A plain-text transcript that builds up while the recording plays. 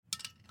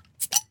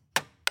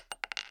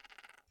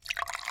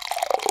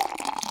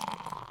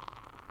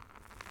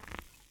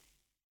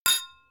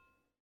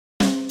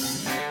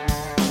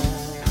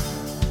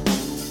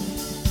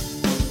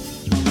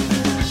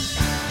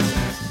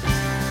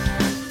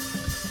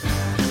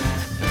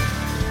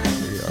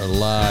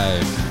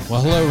live.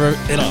 Well,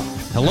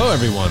 hello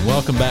everyone.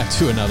 Welcome back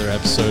to another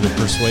episode of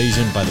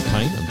Persuasion by the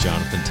Pint. I'm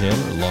Jonathan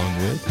Taylor, along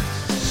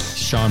with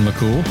Sean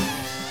McCool.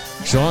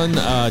 Sean,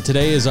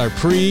 today is our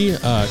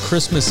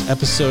pre-Christmas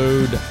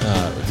episode.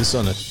 This is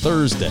on a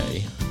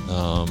Thursday.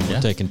 We're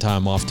taking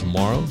time off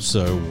tomorrow,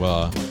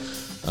 so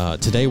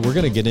today we're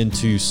going to get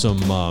into some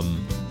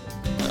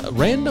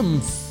random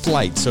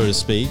flight, so to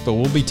speak, but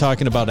we'll be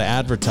talking about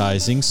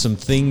advertising, some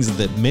things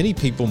that many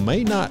people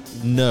may not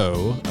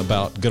know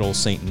about good old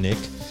Saint Nick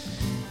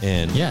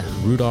and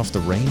Rudolph the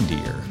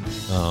reindeer.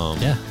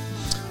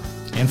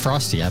 And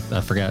Frosty. I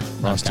forgot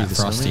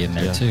Frosty in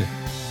there too.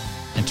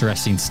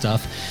 Interesting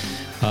stuff.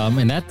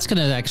 And that's going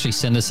to actually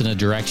send us in a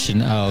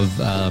direction of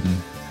kind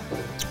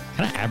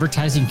of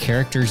advertising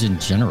characters in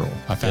general.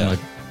 I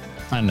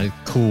found a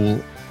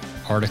cool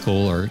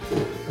article or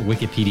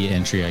Wikipedia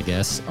entry, I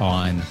guess,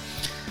 on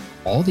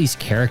all these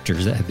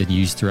characters that have been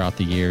used throughout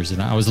the years.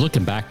 And I was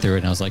looking back through it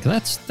and I was like,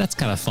 that's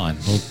kind of fun.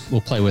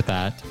 We'll play with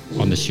that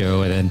on the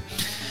show. And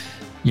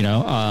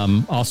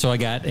then, also I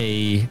got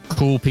a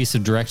cool piece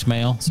of direct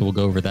mail. So we'll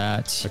go over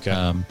that.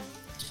 Okay.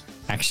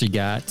 Actually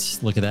got,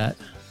 look at that,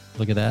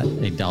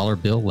 a dollar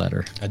bill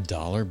letter. A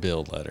dollar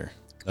bill letter.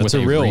 That's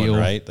a real one,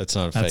 right? That's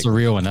not a fake. That's a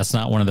real one. That's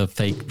not one of the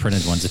fake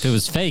printed ones. If it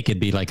was fake,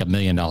 it'd be like $1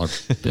 million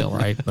bill,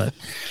 right? But,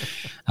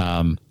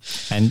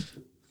 and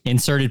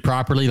inserted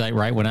properly, like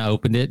right when I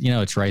opened it,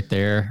 it's right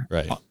there,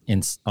 right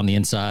on the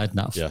inside.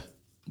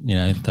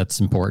 That's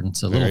important.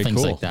 So little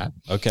things like that.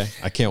 Okay,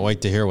 I can't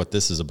wait to hear what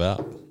this is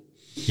about.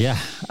 Yeah.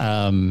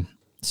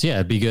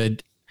 It'd be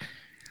good.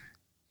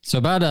 So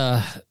about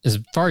as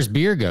far as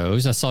beer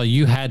goes, I saw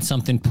you had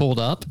something pulled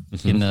up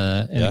in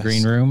the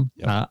green room.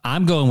 Yep.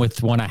 I'm going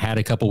with one I had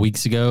a couple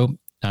weeks ago.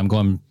 I'm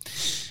going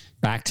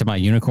back to my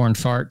unicorn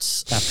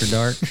farts after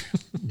dark,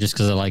 just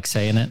because I like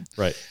saying it.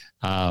 Right.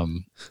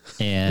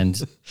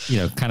 And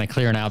kind of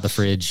clearing out the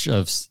fridge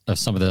of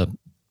some of the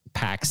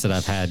packs that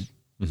I've had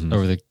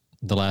over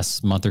the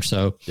last month or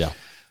so. Yeah.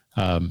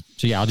 I'll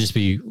just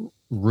be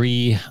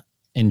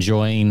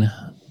enjoying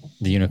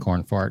the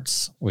unicorn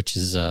farts, which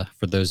is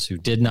for those who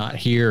did not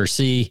hear or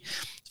see,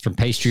 from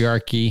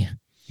Patriarchy.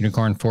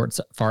 Unicorn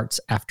farts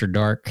after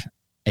dark,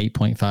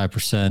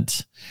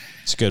 8.5%.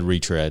 It's a good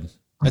retread.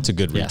 That's a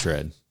good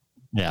retread.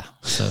 Yeah.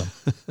 So,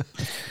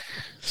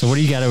 so what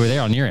do you got over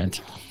there on your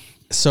end?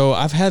 So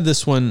I've had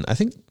this one. I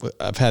think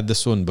I've had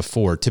this one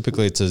before.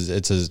 Typically,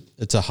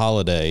 it's a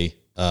holiday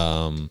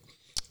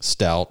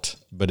stout,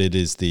 but it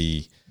is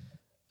the.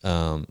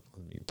 Let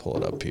me pull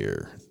it up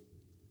here.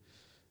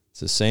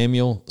 It's a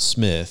Samuel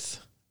Smith,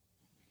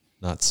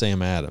 not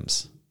Sam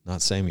Adams,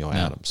 not Samuel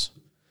Adams.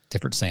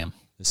 Different Sam.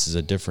 This is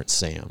a different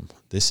Sam.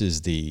 This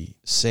is the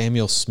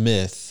Samuel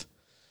Smith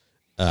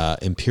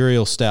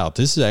Imperial Stout.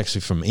 This is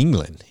actually from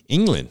England.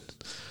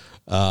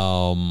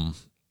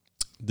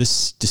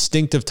 This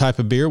distinctive type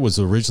of beer was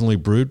originally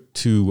brewed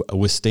to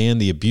withstand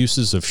the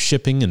abuses of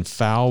shipping and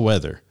foul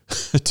weather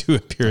to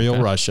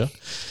Imperial Russia.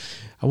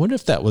 I wonder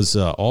if that was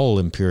all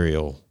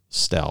Imperial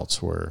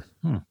stouts were.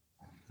 I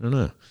don't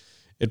know.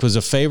 It was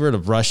a favorite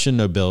of Russian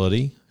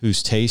nobility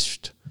whose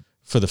taste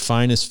for the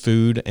finest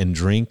food and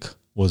drink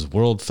was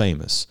world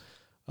famous.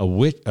 A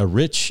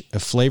rich,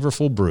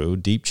 flavorful brew,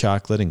 deep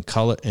chocolate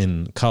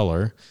in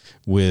color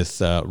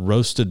with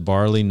roasted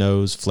barley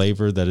nose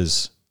flavor that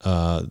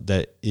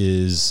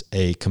is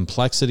a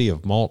complexity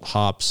of malt,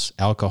 hops,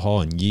 alcohol,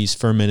 and yeast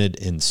fermented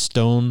in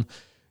stone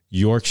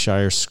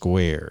Yorkshire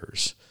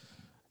squares.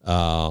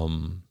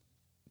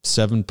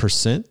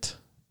 7%?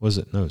 Was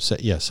it? No,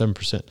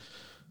 7%.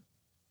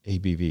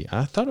 ABV.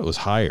 I thought it was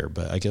higher,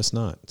 but I guess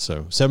not.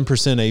 So 7%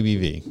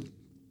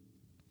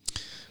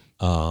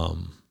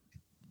 ABV.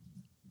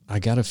 I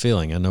got a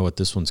feeling I know what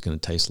this one's going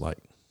to taste like.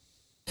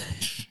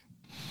 Good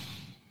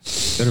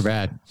or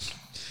bad?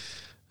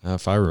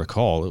 If I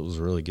recall, it was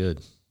really good.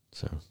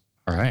 So,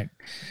 all right,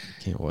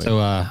 can't wait. So,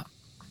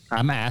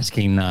 I'm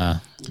asking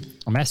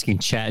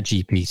Chat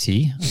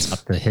GPT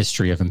about the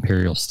history of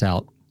Imperial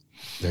Stout.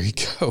 There you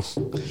go.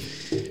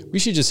 We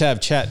should just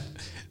have Chat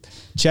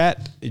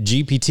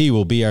GPT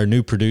will be our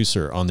new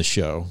producer on the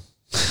show.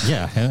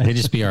 Yeah, he'll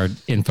just be our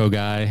info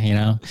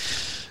guy.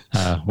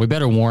 We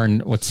better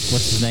warn what's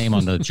his name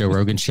on the Joe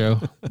Rogan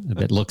show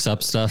that looks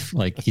up stuff.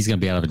 Like, he's going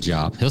to be out of a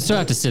job. He'll still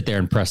have to sit there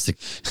and press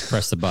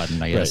the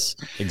button, I guess.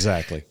 Right.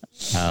 Exactly.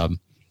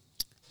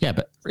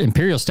 But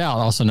Imperial Stout,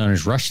 also known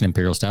as Russian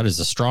Imperial Stout, is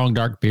a strong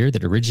dark beer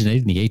that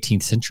originated in the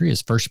 18th century.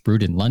 Is first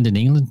brewed in London,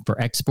 England,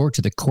 for export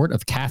to the court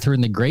of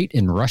Catherine the Great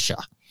in Russia.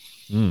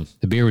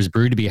 The beer was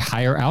brewed to be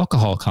higher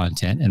alcohol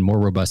content and more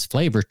robust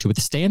flavor to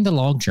withstand the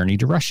long journey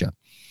to Russia.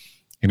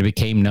 And it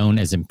became known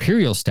as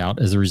Imperial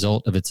Stout as a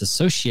result of its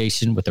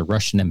association with the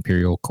Russian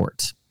Imperial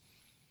Court.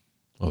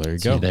 Well, there you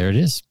go. There it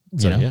is.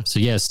 So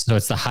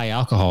it's the high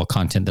alcohol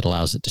content that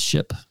allows it to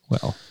ship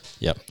well.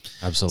 Yep,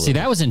 absolutely. See,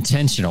 that was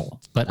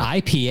intentional, but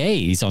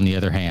IPAs, on the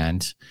other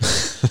hand,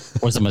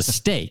 was a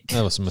mistake.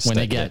 That was a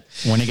mistake.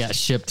 When it got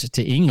shipped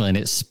to England,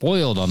 it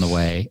spoiled on the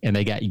way, and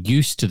they got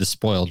used to the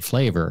spoiled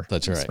flavor.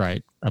 That's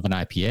right. Of an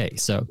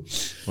IPA. So,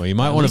 well, you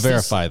might want to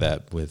verify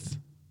that with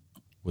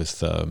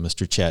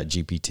Mr. Chat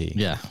GPT.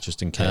 Yeah.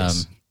 Just in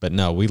case. But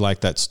no, we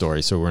like that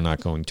story, so we're not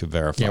going to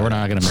verify. Yeah, we're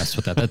not going to mess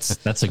with that.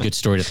 That's a good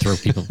story to throw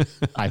people,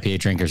 IPA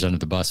drinkers, under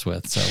the bus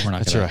with. So we're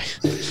not going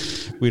to.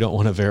 That's right. We don't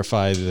want to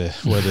verify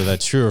whether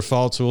that's true or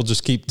false. We'll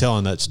just keep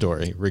telling that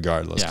story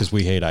regardless because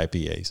we hate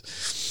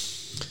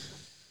IPAs.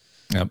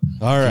 Yep.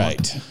 All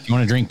right. If you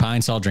want to drink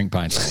Pine Sol, drink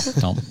Pine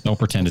Sol. Don't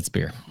pretend it's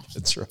beer.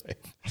 That's right.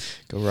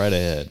 Go right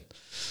ahead.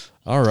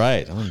 All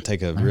right. I'm going to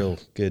take a real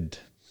good.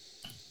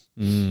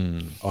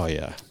 Oh,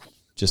 yeah.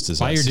 Just as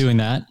while you're doing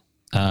that,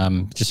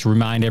 just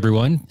remind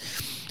everyone,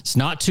 it's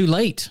not too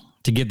late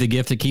to give the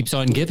gift that keeps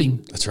on giving.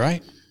 That's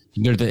right.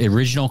 You can go to the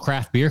Original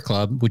Craft Beer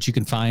Club, which you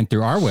can find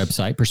through our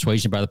website,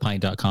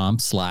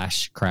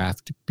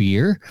 persuasionbythepint.com/craft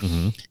beer.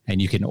 Mm-hmm.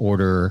 And you can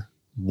order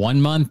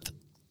 1 month,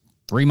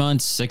 3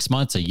 months, 6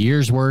 months, a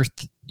year's worth.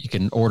 You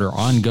can order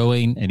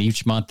ongoing, and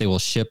each month they will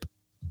ship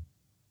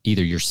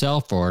either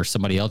yourself or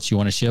somebody else you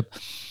want to ship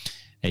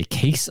a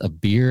case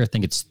of beer. I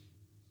think it's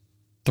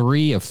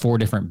 3 of 4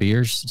 different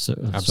beers. So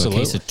a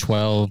case of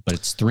 12, but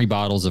it's 3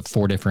 bottles of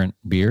 4 different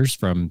beers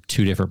from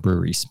 2 different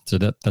breweries. So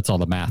that's all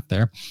the math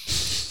there.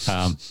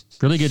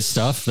 Really good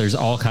stuff. There's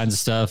all kinds of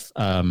stuff.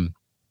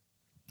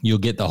 You'll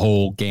get the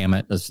whole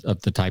gamut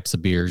of the types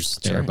of beers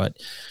there, but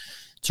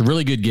it's a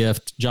really good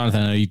gift.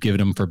 Jonathan, I know you've given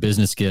them for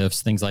business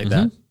gifts, things like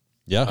that.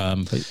 Yeah.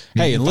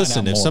 Hey, and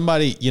listen, if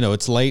somebody,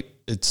 it's late,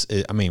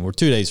 we're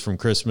 2 days from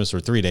Christmas or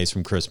 3 days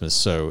from Christmas.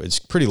 So it's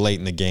pretty late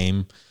in the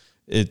game.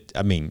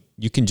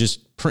 You can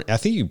just print. I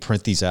think you can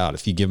print these out.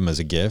 If you give them as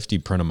a gift,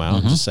 you print them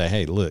out and just say,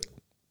 hey, look,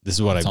 this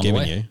is what I've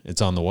given you.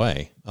 It's on the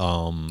way.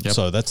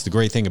 So that's the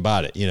great thing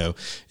about it.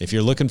 If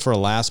you're looking for a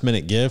last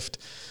minute gift,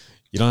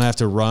 you don't have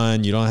to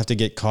run. You don't have to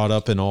get caught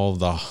up in all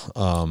the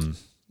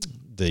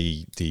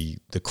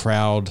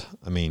crowd.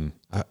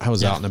 I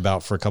was out and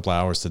about for a couple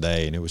of hours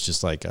today, and it was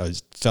just like,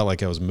 felt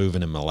like I was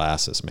moving in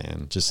molasses,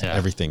 man. Just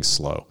everything's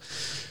slow.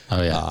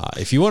 Oh yeah.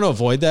 If you want to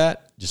avoid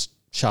that, just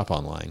shop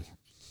online.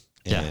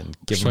 And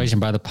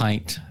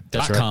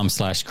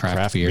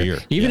persuasionbythepint.com/craft beer.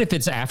 Even if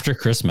it's after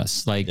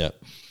Christmas, you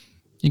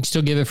can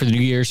still give it for the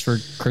New Year's, for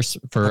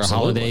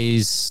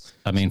holidays.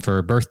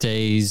 For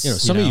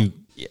birthdays. Some of you,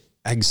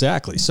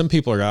 exactly. Some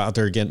people are out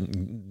there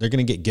they're going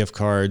to get gift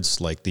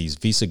cards, like these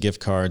Visa gift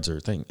cards or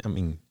thing.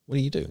 What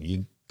do?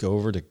 You go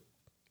over to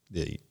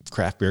the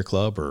Craft Beer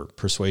Club or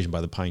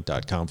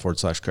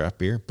persuasionbythepint.com/craft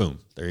beer. Boom.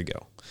 There you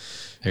go.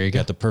 There you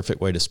got the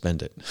perfect way to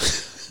spend it.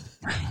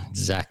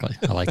 Exactly.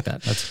 I like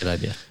that. That's a good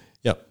idea.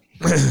 Yep.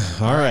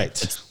 All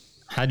right.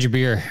 How'd your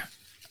beer?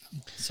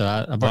 So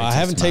I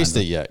haven't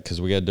tasted it yet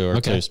because we got to do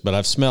our toast, but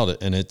I've smelled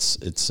it and it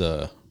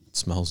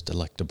smells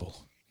delectable.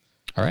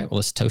 All right. Well,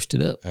 let's toast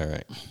it up. All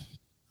right.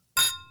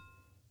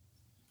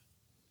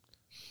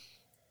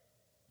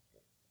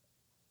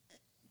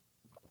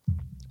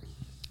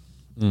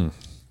 Man,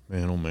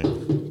 oh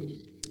man.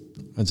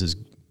 That's just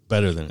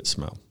better than it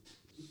smelled.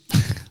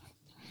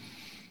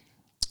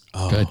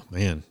 Oh, good.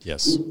 Man.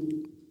 Yes.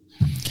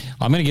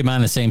 I'm going to give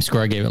mine the same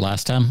score I gave it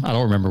last time. I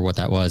don't remember what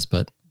that was,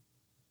 but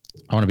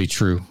I want to be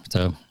true.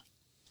 So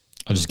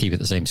I'll just keep it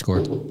the same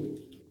score.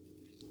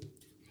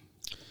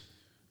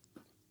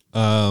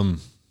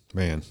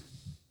 Man.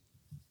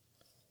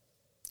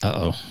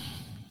 Uh-oh.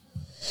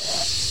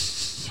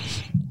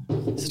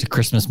 Is it a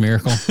Christmas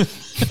miracle?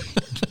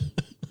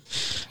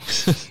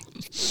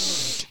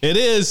 It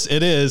is.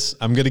 It is.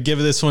 I'm going to give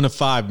this one a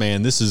 5,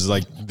 man. This is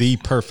like the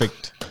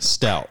perfect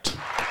stout.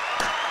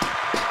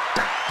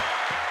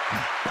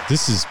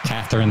 This is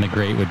Catherine the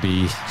Great would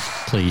be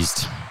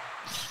pleased.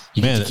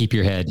 You get to keep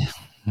your head.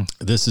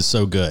 This is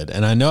so good.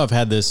 And I know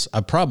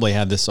I probably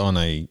had this on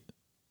a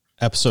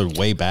episode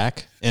way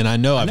back. And I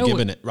know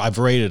I've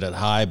rated it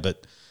high,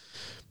 but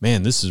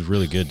man, this is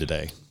really good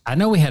today. I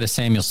know we had a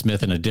Samuel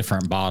Smith in a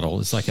different bottle.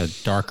 It's like a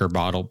darker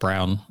bottle,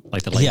 brown,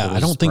 like the label. Yeah, I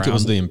don't think it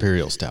was the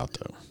Imperial Stout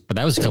though. But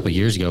that was a couple of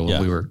years ago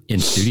when we were in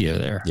studio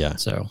there. Yeah.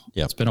 So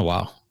it's been a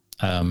while.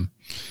 But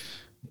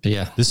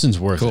yeah. This one's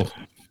worth it.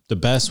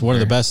 One of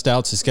the best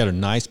stouts. It's got a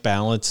nice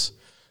balance,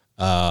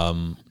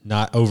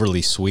 not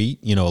overly sweet.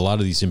 A lot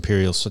of these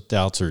Imperial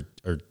stouts are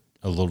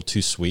a little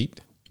too sweet.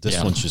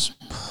 This one's just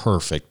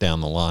perfect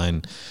down the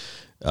line.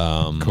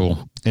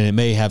 Cool. And it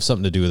may have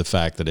something to do with the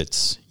fact that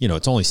it's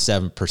only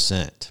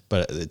 7%,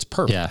 but it's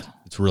perfect. Yeah.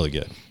 It's really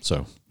good.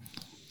 So.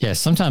 Yeah,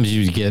 sometimes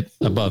you get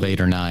above 8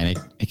 or 9.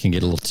 It can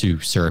get a little too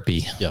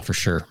syrupy for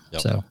sure.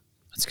 Yep. So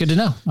it's good to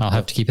know. I'll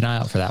have to keep an eye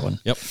out for that one.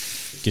 Yep.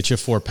 Get you a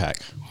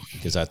 4-pack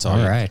because that's all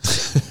right.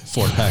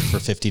 4-pack for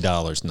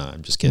 $50. No,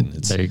 I'm just kidding.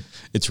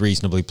 It's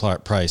reasonably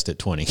priced at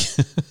 $20.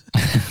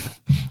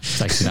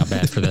 It's actually not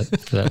bad for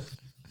that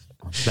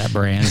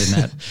brand and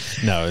that.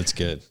 No, it's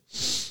good.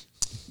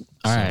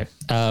 All right.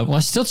 Well,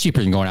 it's still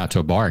cheaper than going out to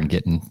a bar and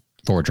getting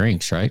 4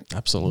 drinks, right?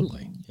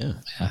 Absolutely. Yeah.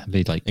 It'd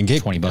be like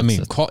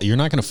 $20. You're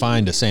not going to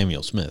find a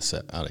Samuel Smith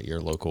out at your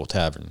local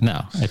tavern.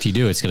 No. If you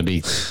do, it's going to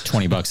be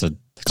 $20 a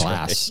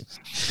glass.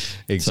 Right.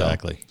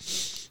 Exactly.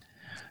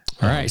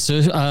 All right.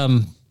 So,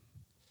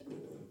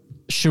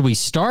 should we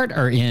start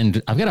or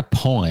end? I've got a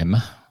poem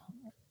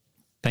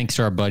thanks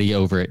to our buddy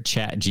over at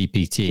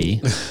ChatGPT,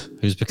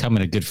 who's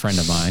becoming a good friend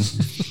of mine.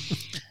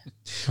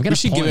 We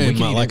should give him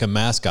like a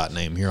mascot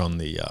name here on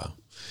the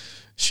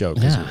show.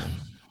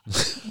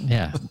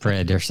 Yeah,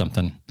 Fred or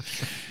something.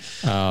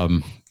 But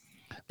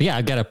yeah,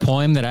 I've got a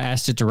poem that I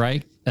asked it to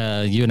write.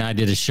 You and I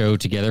did a show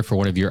together for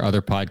one of your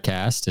other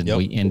podcasts, and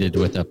we ended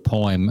with a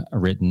poem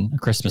written, a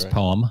Christmas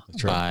poem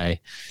by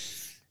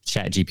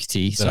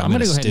ChatGPT. So I'm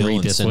going to go ahead and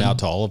read this send out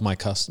to all of my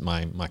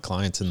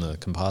clients in the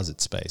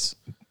composite space.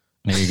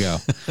 There you go.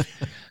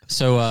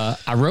 So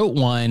I wrote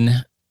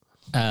one,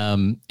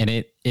 and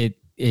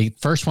it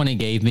first one it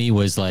gave me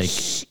was like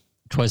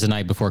 "'Twas the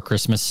Night Before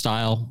Christmas"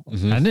 style.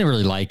 Mm-hmm. I didn't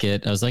really like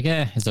it. I was like,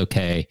 it's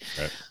okay.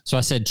 Right. So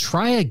I said,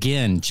 try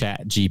again,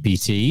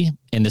 ChatGPT,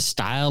 in the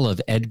style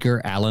of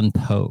Edgar Allan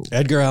Poe.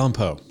 Edgar Allan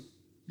Poe.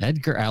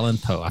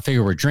 I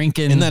figure we're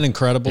drinking. Isn't that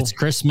incredible? It's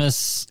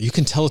Christmas. You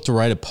can tell it to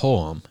write a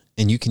poem,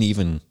 and you can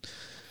even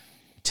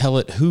tell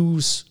it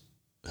whose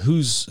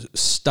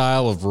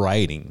style of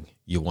writing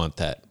you want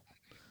that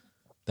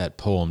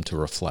poem to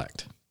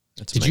reflect.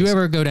 That's Did amazing. you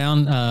ever go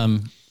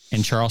down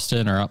in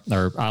Charleston or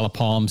Isle of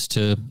Palms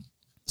to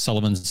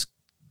Sullivan's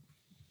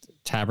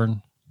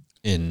Tavern?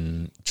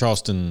 In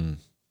Charleston,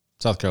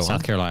 South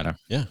Carolina.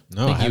 Yeah.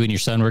 No, I think you and your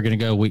son were going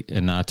to go.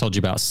 And I told you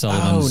about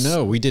Sullivan's. Oh,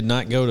 no, we did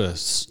not go to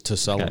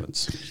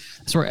Sullivan's. Okay.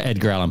 That's where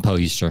Edgar Allan Poe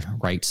used to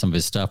write some of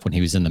his stuff when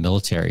he was in the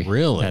military.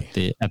 Really? At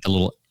the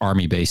little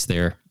army base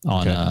there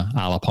on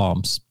Isle of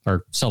Palms,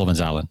 or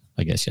Sullivan's Island,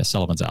 I guess. Yeah,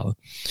 Sullivan's Island.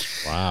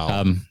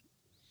 Wow.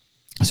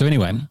 So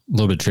anyway, a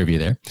little bit of trivia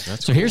there.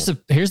 That's so cool.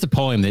 Here's the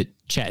poem that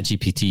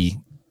ChatGPT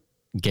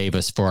gave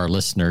us for our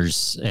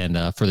listeners and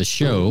for the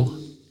show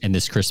in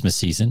this Christmas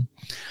season.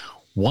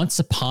 Once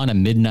upon a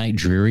midnight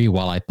dreary,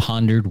 while I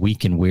pondered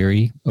weak and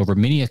weary over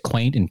many a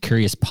quaint and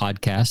curious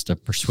podcast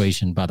of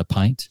Persuasion by the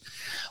Pint,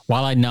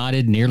 while I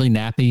nodded nearly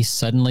nappy,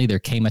 suddenly there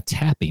came a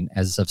tapping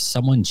as of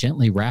someone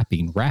gently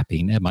rapping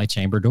at my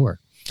chamber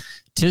door.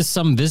 "'Tis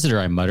some visitor,"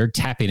 I muttered,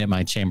 tapping at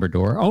my chamber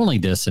door. "Only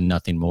this and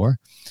nothing more."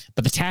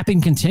 But the tapping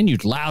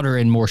continued louder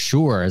and more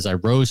sure as I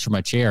rose from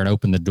my chair and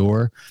opened the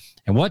door.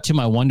 And what to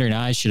my wondering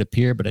eyes should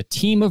appear but a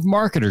team of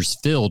marketers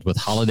filled with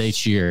holiday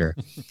cheer.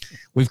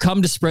 "We've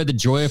come to spread the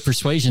joy of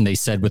persuasion," they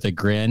said with a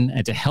grin,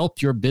 "and to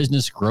help your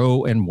business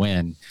grow and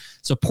win.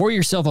 So pour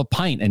yourself a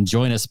pint and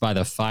join us by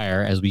the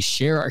fire as we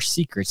share our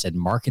secrets and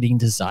marketing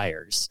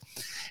desires."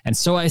 And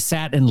so I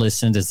sat and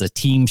listened as the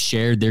team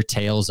shared their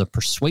tales of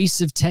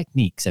persuasive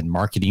techniques and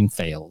marketing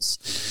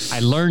fails.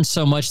 I learned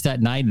so much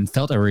that night and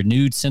felt a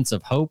renewed sense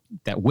of hope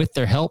that with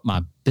their help,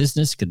 my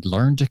business could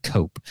learn to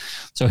cope.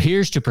 So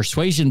here's to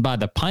Persuasion by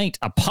the Pint,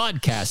 a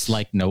podcast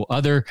like no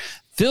other,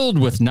 filled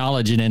with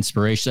knowledge and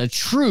inspiration, a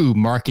true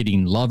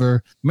marketing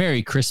lover.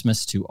 Merry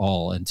Christmas to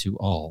all, and to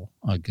all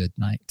a good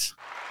night.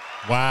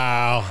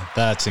 Wow,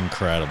 that's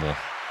incredible.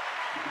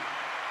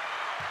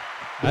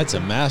 That's a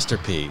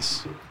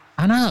masterpiece.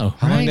 I know.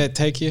 How long did that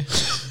take you?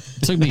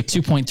 It took me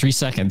 2.3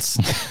 seconds.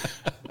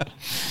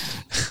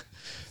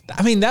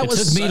 I mean, it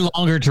took me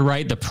longer to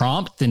write the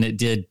prompt than it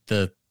did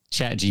the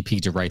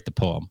ChatGPT to write the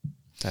poem.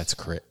 That's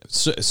correct.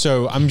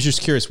 So I'm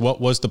just curious,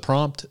 what was the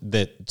prompt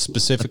that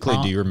specifically,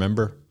 do you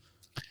remember?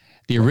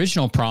 The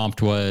original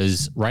prompt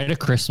was write a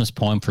Christmas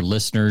poem for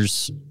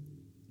listeners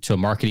to a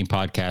marketing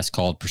podcast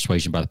called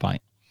Persuasion by the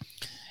Pint.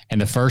 And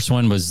the first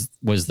one was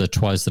the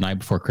 "'Twas the Night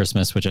Before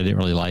Christmas," which I didn't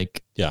really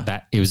like. Yeah.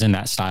 It was in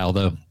that style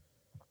though.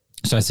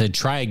 So I said,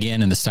 try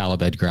again in the style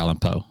of Edgar Allan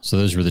Poe. So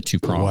those were the two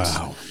prompts.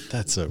 Wow.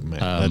 That's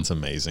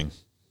amazing.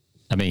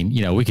 I mean,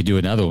 we could do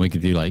another one. We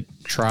could do like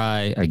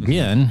try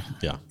again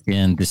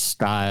in the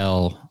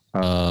style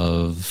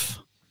of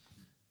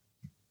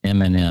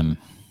Eminem.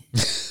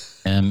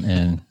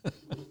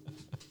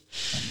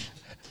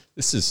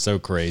 This is so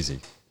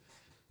crazy.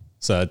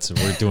 So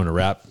we're doing a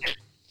rap.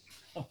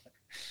 All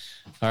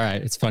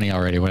right. It's funny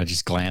already when I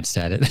just glanced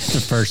at it.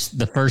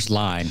 The first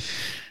line.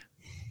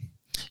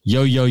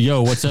 Yo, yo,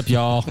 yo, what's up,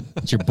 y'all?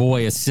 It's your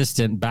boy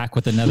assistant back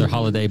with another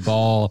holiday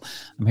ball.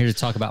 I'm here to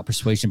talk about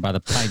Persuasion by the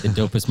Pint, the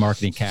dopest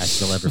marketing cash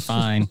you'll ever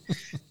find.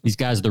 These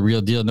guys are the real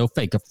deal, no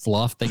fake or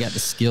fluff. They got the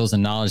skills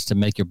and knowledge to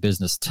make your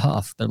business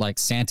tough. They're like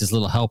Santa's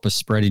little helper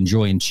spreading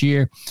joy and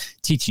cheer,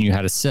 teaching you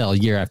how to sell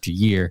year after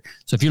year.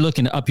 So if you're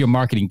looking to up your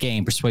marketing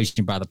game,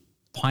 Persuasion by the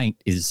Pint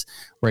is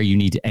where you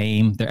need to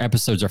aim. Their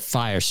episodes are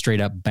fire, straight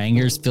up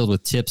bangers filled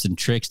with tips and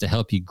tricks to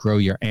help you grow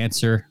your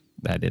answer.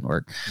 That didn't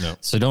work. No.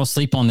 So don't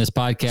sleep on this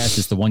podcast.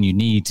 It's the one you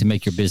need to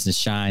make your business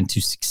shine, to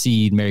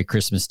succeed. Merry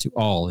Christmas to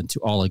all, and to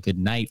all a good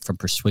night from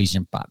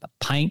Persuasion by the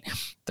Pint,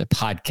 the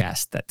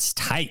podcast that's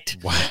tight.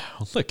 Wow.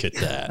 Look at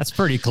that. That's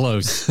pretty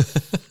close.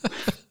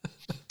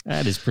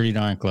 That is pretty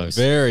darn close.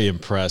 Very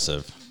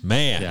impressive,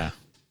 man. Yeah.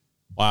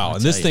 Wow.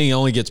 And this thing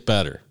only gets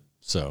better.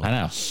 So I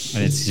know.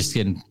 And it's just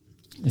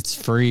it's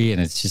free,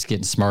 and it's just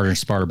getting smarter and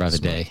smarter by the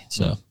day.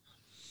 So.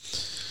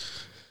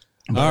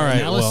 All right.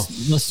 Now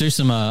let's do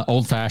some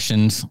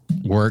old-fashioned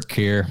work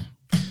here.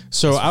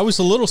 So I was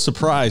a little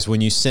surprised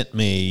when you sent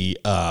me.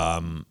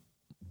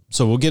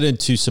 So we'll get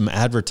into some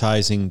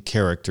advertising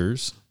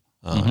characters,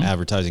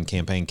 advertising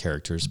campaign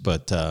characters.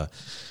 But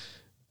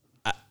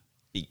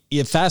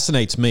it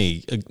fascinates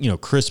me,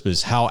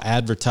 Christmas, how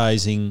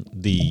advertising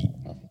the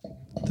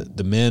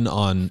men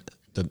on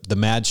the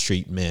Mad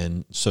Street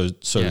men, so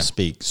to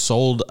speak,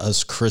 sold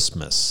us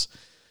Christmas.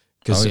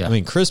 Because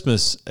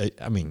Christmas,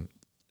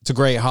 it's a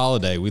great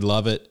holiday. We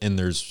love it. And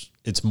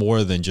it's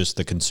more than just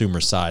the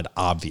consumer side,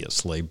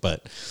 obviously,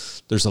 but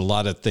there's a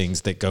lot of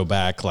things that go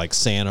back, like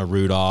Santa,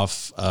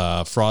 Rudolph,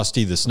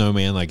 Frosty the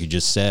Snowman, like you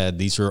just said.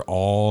 These are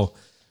all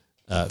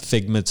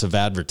figments of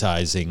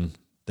advertising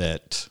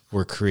that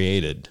were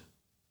created.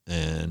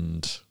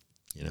 And,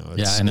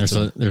 and there's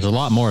a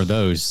lot more of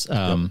those.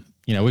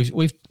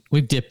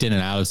 We've dipped in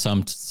and out of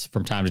some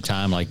from time to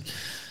time, like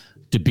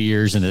De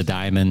Beers and the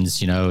diamonds,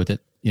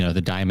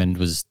 the diamond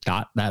was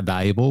not that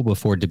valuable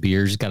before De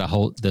Beers got a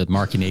hold, the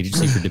marketing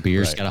agency for De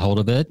Beers got a hold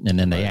of it. And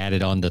then they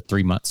added on the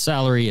 3 month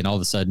salary, and all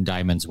of a sudden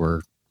diamonds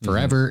were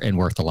forever and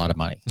worth a lot of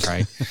money.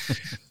 Right.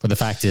 But the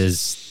fact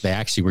is they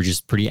actually were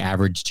just pretty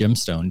average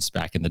gemstones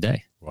back in the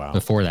day. Wow.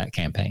 Before that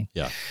campaign.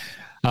 Yeah.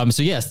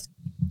 So yes,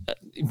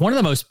 one of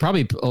the most,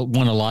 probably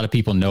one a lot of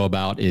people know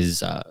about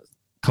is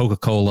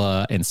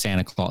Coca-Cola and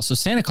Santa Claus. So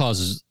Santa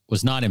Claus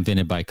was not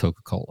invented by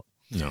Coca-Cola.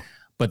 No.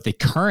 But the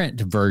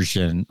current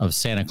version of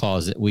Santa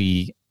Claus that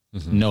we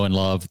know and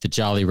love, the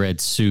jolly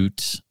red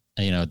suit,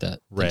 the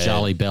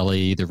jolly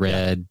belly, the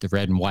red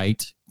and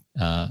white.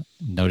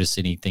 Notice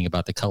anything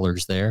about the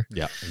colors there?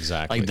 Yeah,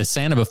 exactly. Like the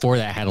Santa before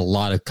that had a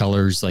lot of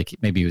colors, like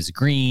maybe it was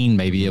green,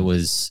 maybe it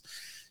was,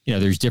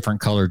 there's different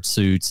colored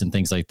suits and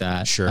things like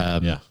that. Sure.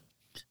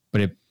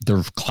 But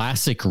the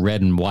classic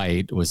red and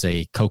white was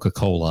a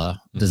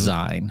Coca-Cola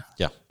design.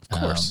 Yeah, of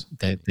course.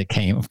 That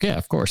came, of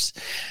course.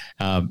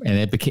 And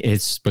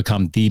it's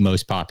become the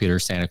most popular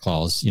Santa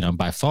Claus,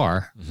 by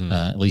far,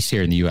 at least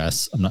here in the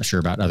U.S. I'm not sure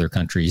about other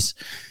countries.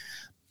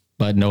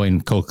 But knowing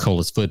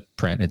Coca-Cola's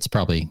footprint, it's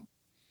probably,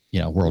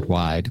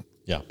 worldwide.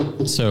 Yeah.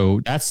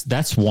 So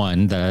that's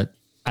one that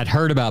I'd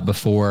heard about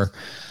before.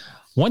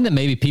 One that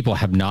maybe people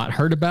have not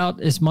heard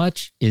about as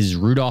much is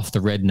Rudolph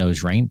the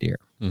Red-Nosed Reindeer.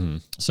 Mm-hmm.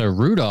 So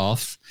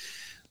Rudolph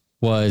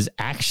was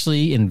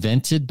actually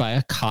invented by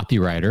a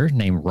copywriter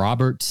named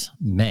Robert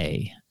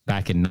May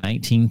back in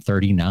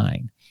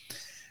 1939.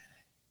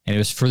 And it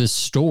was for the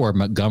store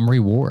Montgomery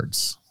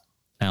Ward's.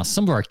 Now,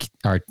 some of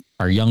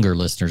our younger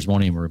listeners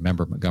won't even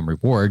remember Montgomery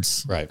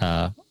Ward's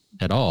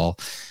at all,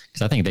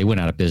 because I think they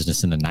went out of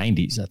business in the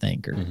 90s, I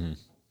think, or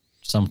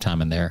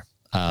sometime in there.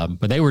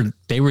 But there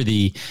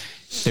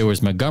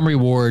was Montgomery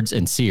Ward's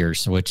and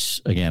Sears,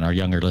 which again, our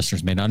younger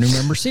listeners may not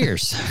remember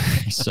Sears.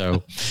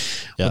 So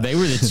but they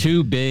were the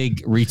two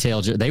big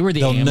retail. They were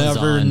the They'll Amazons.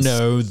 never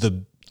know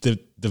the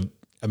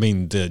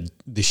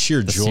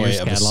sheer joy Sears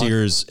of catalog? a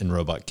Sears and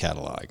Roebuck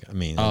catalog.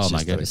 Oh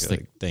my goodness,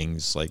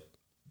 things like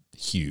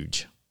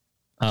huge.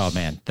 Oh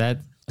man,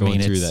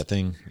 going through that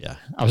thing. Yeah,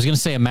 I was going to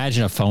say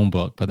imagine a phone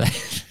book, but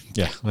that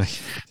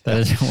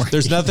doesn't work.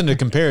 There's nothing to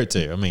compare it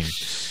to. I mean.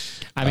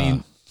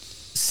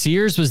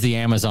 Sears was the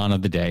Amazon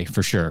of the day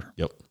for sure.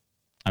 Yep.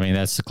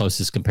 That's the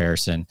closest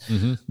comparison.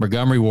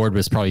 Montgomery Ward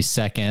was probably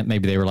second.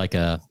 Maybe they were like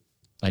an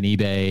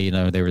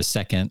eBay, they were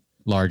second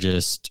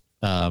largest.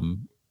 But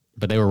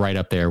they were right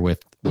up there with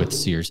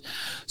Sears.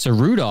 So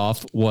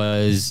Rudolph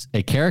was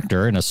a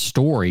character in a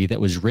story that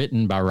was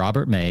written by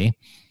Robert May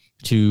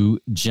to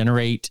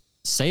generate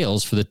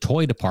sales for the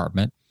toy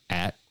department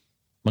at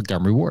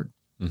Montgomery Ward.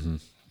 Mm-hmm.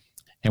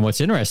 And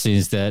what's interesting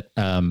is that,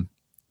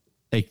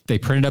 They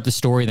printed up the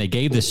story and they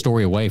gave this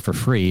story away for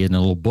free in a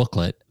little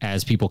booklet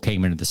as people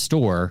came into the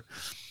store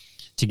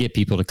to get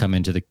people to come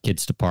into the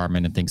kids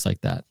department and things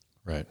like that.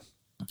 Right.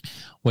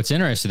 What's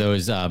interesting though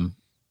is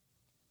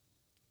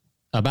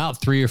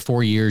about 3 or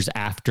 4 years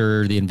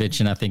after the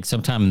invention, I think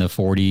sometime in the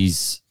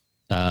 40s,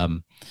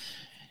 the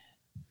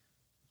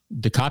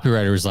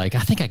copywriter was like, I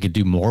think I could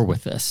do more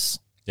with this.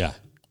 Yeah.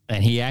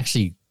 And he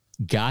actually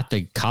got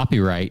the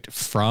copyright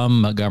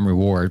from Montgomery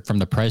Ward, from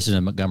the president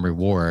of Montgomery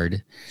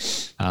Ward,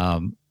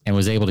 and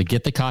was able to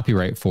get the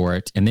copyright for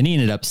it. And then he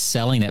ended up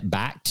selling it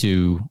back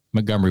to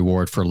Montgomery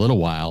Ward for a little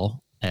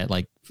while at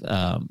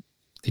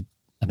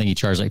I think he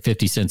charged like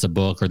 50 cents a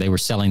book, or they were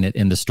selling it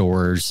in the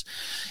stores.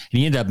 And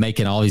he ended up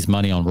making all these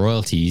money on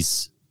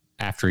royalties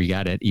after he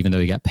got it, even though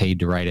he got paid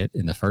to write it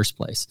in the first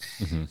place.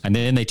 Mm-hmm. And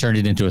then they turned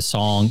it into a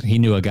song. He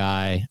knew a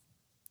guy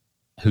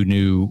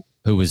who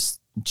was,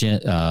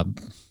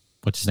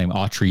 what's his name?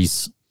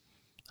 Autry's.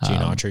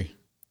 Gene Autry.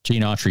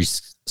 Gene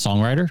Autry's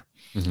songwriter.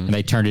 Mm-hmm. And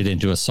they turned it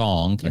into a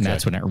song. And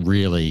that's when it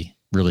really,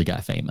 really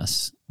got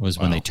famous, was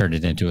when they turned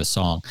it into a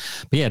song.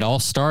 But yeah, it all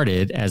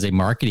started as a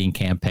marketing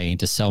campaign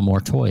to sell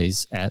more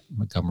toys at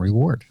Montgomery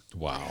Ward.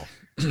 Wow.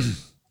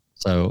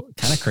 So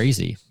kind of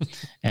crazy.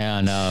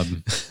 And,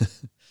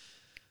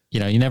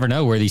 you never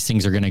know where these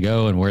things are going to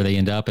go and where they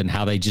end up and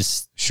how they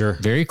just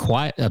very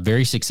quiet, a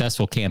very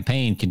successful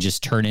campaign can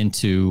just turn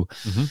into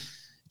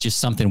just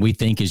something we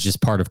think is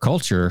just part of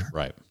culture.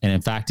 Right. And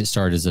in fact, it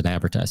started as an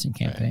advertising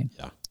campaign.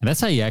 Right. Yeah. And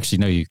that's how you actually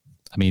know you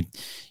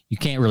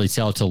can't really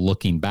tell till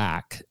looking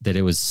back that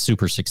it was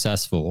super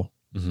successful.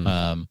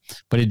 Mm-hmm.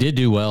 But it did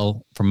do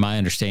well from my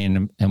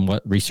understanding and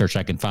what research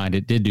I can find.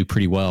 It did do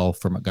pretty well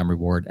for Montgomery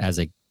Ward as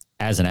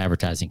as an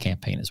advertising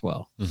campaign as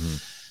well.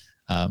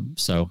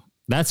 So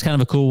that's kind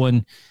of a cool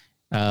one.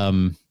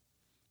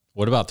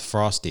 What about the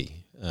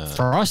Frosty?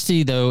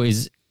 Frosty though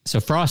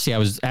Frosty,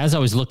 as I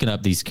was looking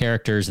up these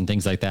characters and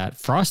things like that,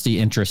 Frosty,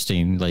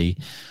 interestingly,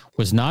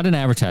 was not an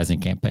advertising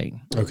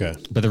campaign. Okay.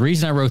 But the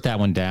reason I wrote that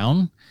one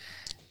down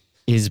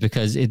is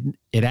because it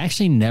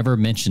actually never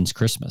mentions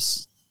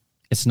Christmas.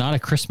 It's not a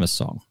Christmas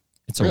song.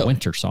 It's a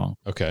winter song.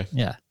 Okay.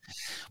 Yeah.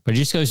 But it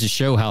just goes to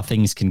show how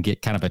things can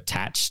get kind of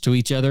attached to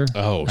each other.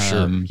 Oh,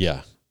 sure.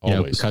 Yeah.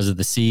 Always. Because of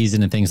the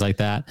season and things like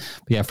that.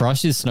 But yeah,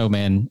 Frosty the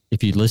Snowman,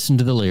 if you listen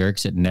to the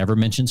lyrics, it never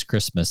mentions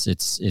Christmas.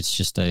 It's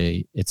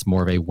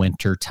more of a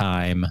winter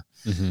time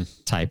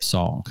type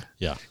song.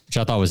 Yeah. Which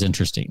I thought was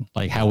interesting.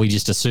 Like how we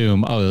just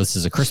assume, oh, this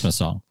is a Christmas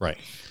song. Right.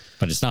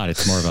 But it's not.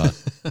 It's more of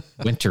a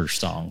winter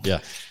song. Yeah.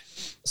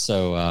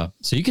 So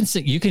you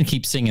can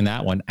keep singing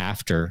that one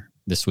after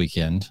this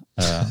weekend.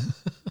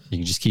 You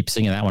can just keep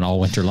singing that one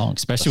all winter long,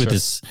 especially with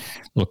this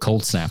little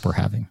cold snap we're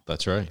having.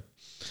 That's right.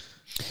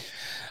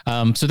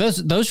 So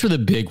those were the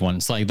big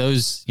ones, like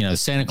those,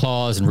 Santa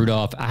Claus and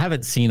Rudolph. I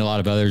haven't seen a lot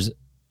of others.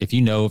 If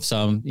you know of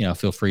some,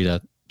 feel free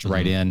to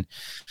write in.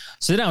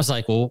 So then I was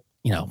like, well,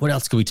 what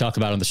else could we talk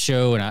about on the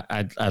show? And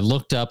I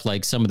looked up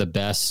like some of the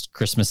best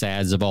Christmas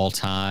ads of all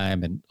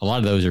time. And a lot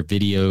of those are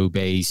video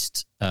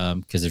based,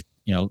 because they're,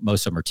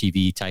 most of them are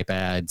TV type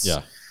ads,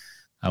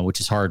 which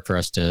is hard for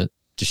us to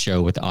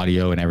show with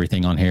audio and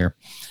everything on here.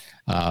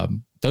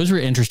 Those were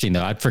interesting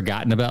though. I'd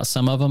forgotten about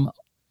some of them.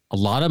 A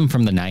lot of them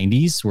from the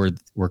 90s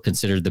were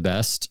considered the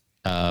best.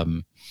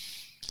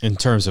 In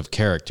terms of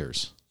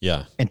characters.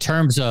 Yeah. In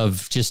terms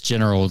of just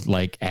general,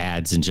 like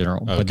ads in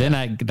general. Okay. But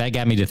then that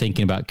got me to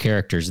thinking about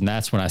characters. And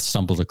that's when I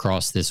stumbled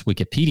across this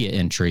Wikipedia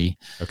entry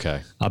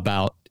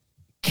about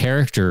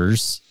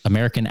characters,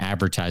 American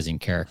advertising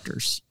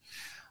characters.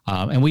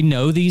 And we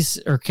know these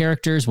are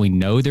characters. We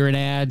know they're in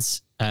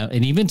ads.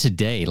 And even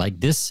today, like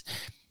this,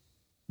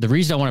 the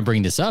reason I want to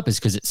bring this up is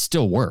because it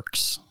still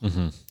works.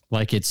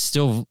 Like it's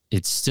still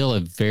a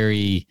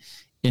very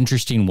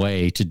interesting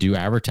way to do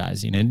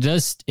advertising. And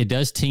it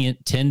does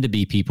tend to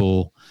be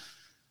people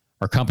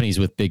or companies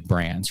with big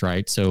brands,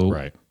 right? So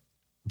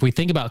if we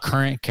think about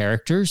current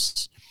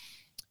characters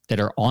that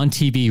are on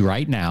TV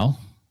right now,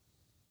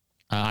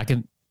 I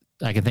can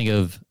think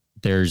of,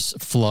 there's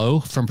Flo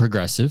from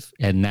Progressive,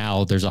 and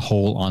now there's a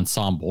whole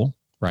ensemble,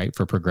 right,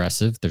 for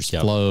Progressive. There's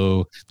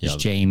Flo, there's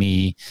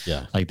Jamie,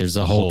 like there's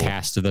a whole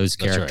cast of those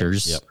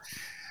characters.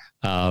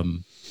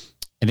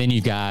 And then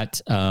you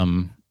got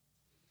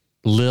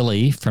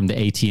Lily from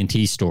the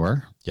AT&T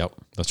store. Yep,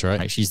 that's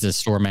right. She's the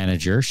store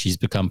manager. She's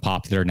become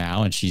popular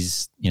now, and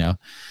she's,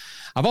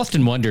 I've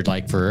often wondered,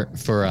 like for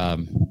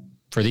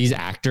these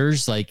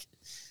actors, like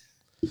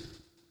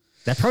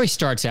that probably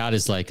starts out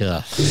as like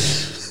a,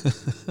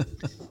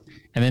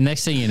 and then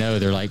next thing you know,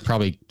 they're like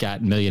probably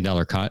got $1 million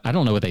I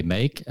don't know what they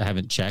make. I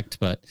haven't checked,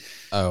 but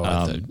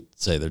I'd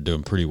say they're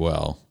doing pretty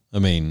well. I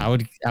mean, I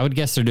would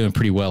guess they're doing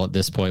pretty well at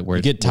this point. Where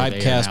you get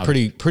typecast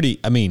pretty.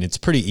 I mean, it's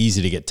pretty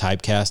easy to get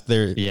typecast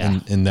there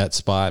in that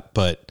spot.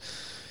 But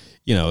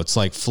it's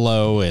like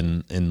Flo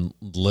and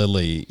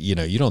Lily.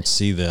 You don't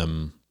see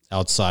them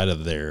outside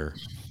of there.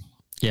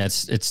 Yeah,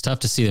 it's tough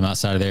to see them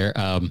outside of there.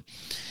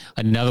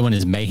 Another one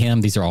is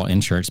Mayhem. These are all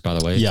insurance, by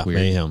the way. Yeah,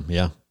 Mayhem.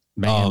 Yeah,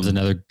 Mayhem's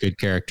another good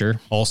character.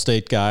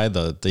 Allstate guy,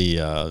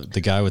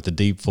 the guy with the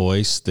deep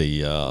voice.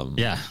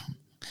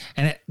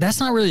 And that's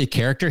not really a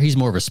character. He's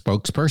more of a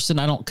spokesperson.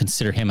 I don't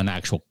consider him an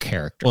actual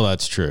character. Well,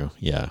 that's true.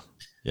 Yeah.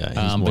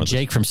 Yeah. But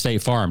Jake from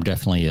State Farm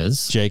definitely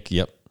is. Jake.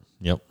 Yep.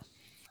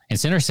 And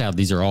Center South,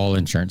 these are all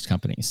insurance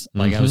companies.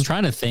 Like I was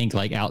trying to think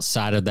like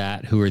outside of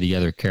that, who are the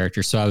other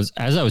characters? So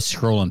as I was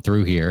scrolling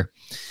through here,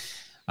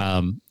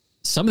 some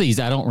of these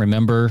I don't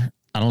remember.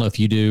 I don't know if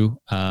you do.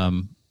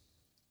 Some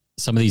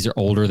of these are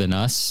older than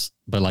us,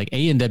 but like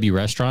A&W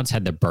Restaurants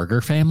had the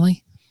Burger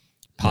family.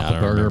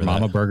 Papa Burger,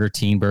 Mama Burger,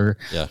 Teen Burger.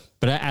 Yeah.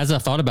 But as I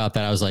thought about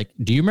that, I was like,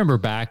 do you remember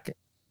back,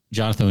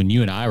 Jonathan, when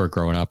you and I were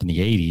growing up in the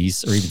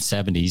 80s or even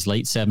 70s,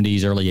 late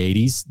 70s, early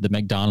 80s, the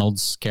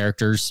McDonald's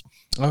characters?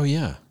 Oh,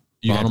 yeah.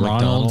 You had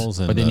Ronald,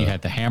 but then you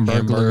had the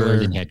Hamburglar,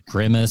 then you had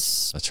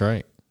Grimace. That's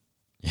right.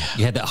 Yeah.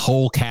 You had that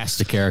whole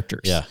cast of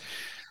characters. Yeah.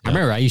 I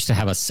remember I used to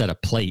have a set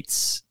of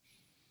plates.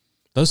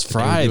 Those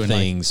fry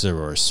things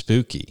are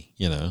spooky,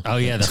 Oh,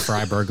 yeah, the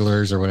fry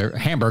burglars or whatever.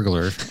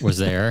 Hamburglar was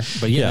there,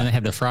 but then they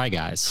had the fry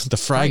guys. The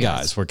fry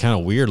guys were kind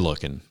of weird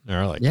looking.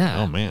 They're like,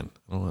 oh, man,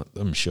 I don't want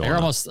them showing. They're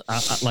almost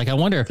like, I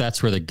wonder if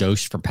that's where the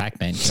ghost from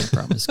Pac-Man came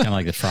from. It's kind of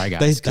like the fry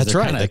guys. That's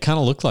right. They kind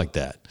of look like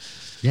that.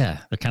 Yeah,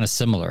 they're kind of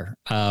similar.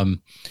 But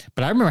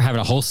I remember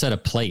having a whole set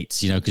of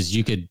plates, because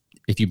you could,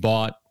 if you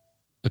bought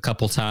a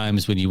couple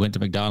times when you went to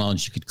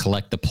McDonald's, you could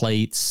collect the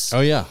plates. Oh,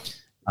 yeah.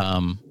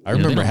 I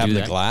remember having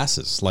the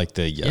glasses, like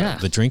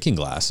the drinking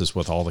glasses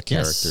with all the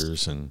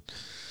characters, and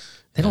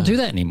they don't do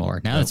that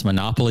anymore. Now it's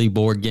Monopoly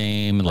board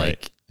game,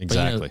 like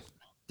exactly.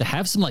 To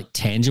have some like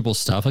tangible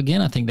stuff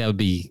again, I think that would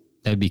be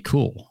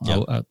cool.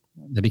 Yep.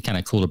 That'd be kind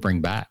of cool to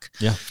bring back.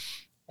 Yeah.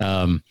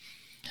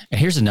 And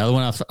here's another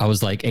one. I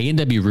was like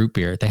A&W Root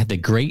Beer. They had the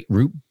Great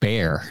Root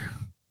Bear.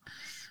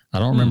 I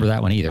don't remember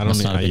that one either.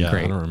 Must not have been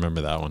great. I don't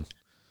remember that one.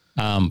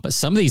 But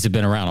some of these have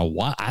been around a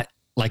while.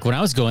 Like when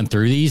I was going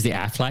through these, the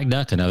Aflac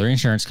Duck, another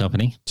insurance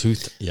company.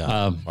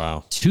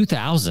 Wow.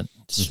 2000.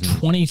 It's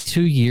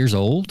 22 years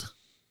old.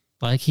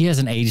 Like he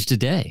hasn't aged a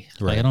day.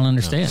 Right. Like I don't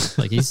understand.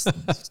 No. Like he's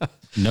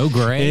no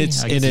gray.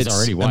 It's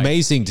already white.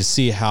 Amazing to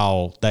see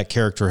how that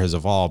character has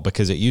evolved,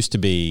 because it used to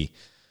be,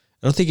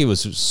 I don't think it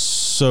was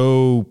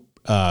so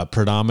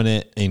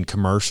predominant in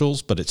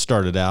commercials, but it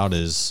started out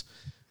as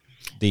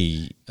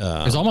it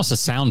was almost a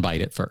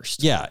soundbite at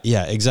first. Yeah,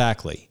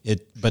 exactly.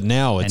 But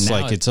now it's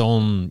like its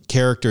own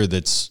character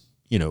that's,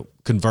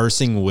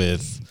 conversing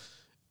with,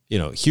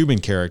 human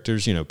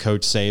characters,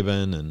 Coach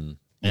Saban and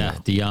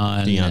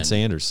Deion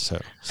Sanders. So,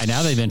 and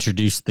now they've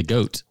introduced the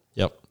GOAT.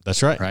 Yep,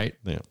 that's right. Right.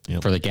 Yeah.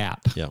 For the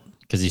Gap. Yeah.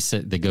 Because he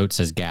said the GOAT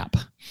says Gap.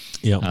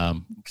 Yeah.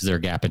 Because they're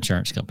a Gap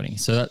insurance company.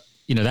 So that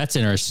that's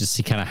interesting to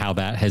see kind of how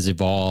that has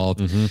evolved.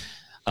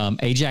 Mm-hmm.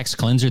 Ajax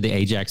Cleanser, the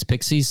Ajax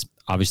Pixies.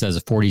 Obviously, that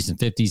was the 40s and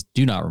 50s.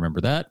 Do not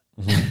remember that.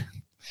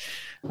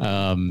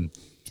 Mm-hmm.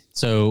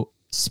 So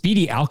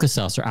Speedy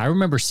Alka-Seltzer. I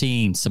remember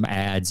seeing some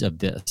ads of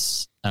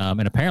this,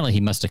 and apparently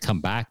he must have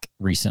come back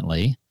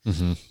recently.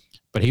 Mm-hmm.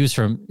 But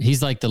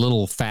he's like the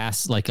little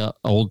fast, like a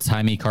old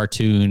timey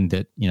cartoon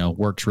that,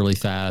 works really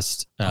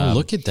fast.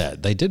 Look at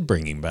that. They did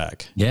bring him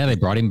back. Yeah. They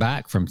brought him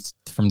back from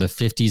the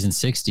 50s and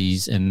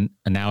 60s and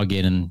now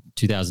again in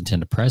 2010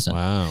 to present.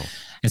 Wow.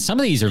 And some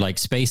of these are like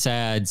space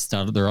ads.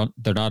 They're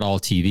not all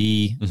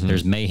TV. Mm-hmm.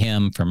 There's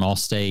Mayhem from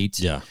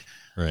Allstate. Yeah.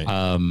 Right.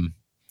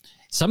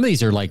 Some of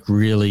these are like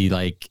really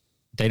like,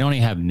 they don't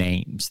even have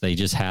names. They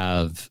just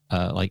have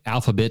like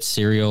Alphabet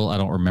cereal. I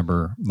don't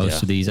remember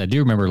most of these. I do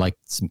remember like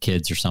some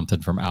kids or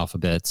something from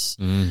Alphabets.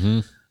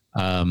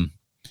 Mm-hmm.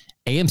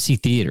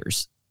 AMC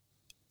Theaters.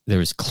 There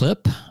was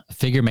Clip, a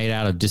figure made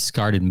out of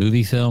discarded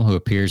movie film who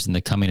appears in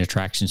the coming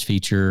attractions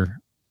feature.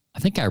 I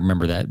think I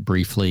remember that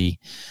briefly,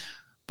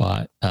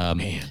 but I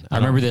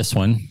remember this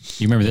one.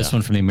 You remember this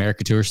one from the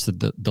America Tour, so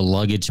the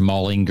luggage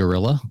mauling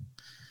gorilla.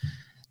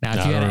 Now,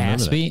 if you had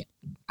asked me,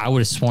 I would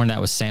have sworn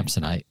that was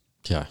Samsonite.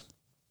 Yeah.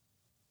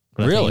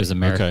 But really? It was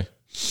American. Okay.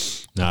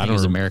 No, I don't. It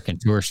was American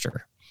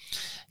Tourister.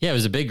 Yeah, it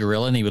was a big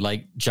gorilla, and he would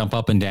like jump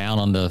up and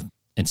down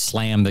and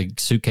slam the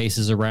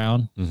suitcases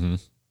around.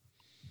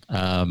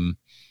 Mm-hmm.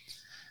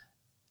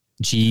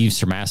 Jeeves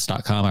from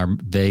Ask.com. I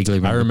vaguely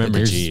remember. I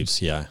remember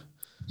Jeeves. Yeah.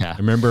 I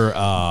remember.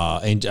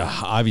 And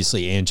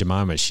obviously, Aunt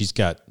Jemima. She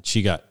got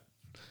nixed.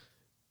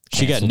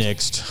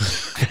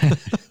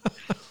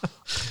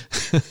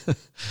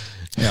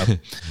 Yeah.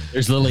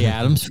 There's Lily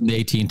Adams from the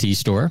AT&T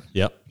store.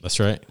 Yep, that's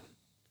right.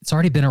 It's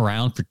already been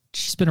around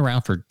she's been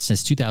around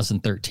since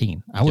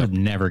 2013. I would have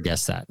never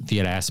guessed that if you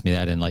had asked me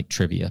that in like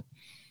trivia.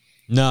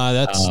 No,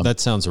 that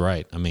sounds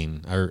right. I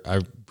mean, I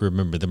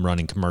remember them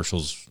running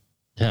commercials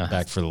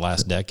back for the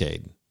last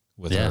decade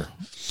with her.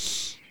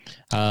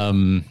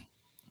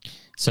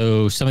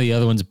 So some of the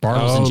other ones,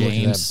 Bartles and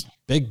James.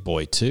 Big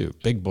Boy too.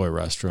 Big Boy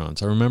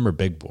restaurants. I remember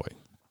Big Boy.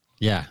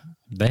 Yeah.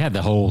 They had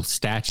the whole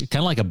statue,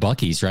 kind of like a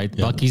Buc-ee's, right?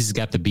 Yeah. Buc-ee's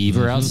got the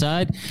beaver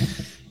outside.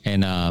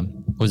 And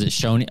was it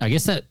Shoney? I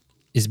guess that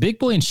is Big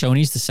Boy and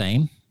Shoney's the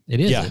same. It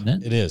is, isn't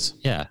it? It is.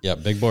 Yeah. Yeah.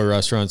 Big Boy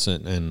restaurants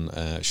and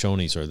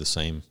Shoney's are the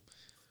same.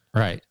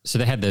 Right. So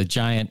they had the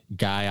giant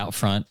guy out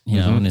front,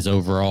 know, in his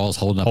overalls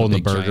holding a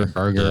big giant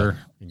burger.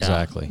 Yeah,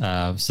 exactly.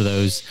 So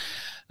those,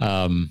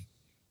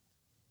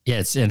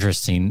 it's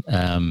interesting.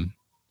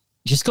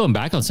 Just going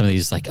back on some of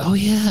these, like, oh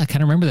yeah, I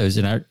kind of remember those.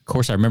 And of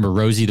course, I remember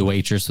Rosie the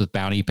waitress with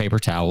Bounty paper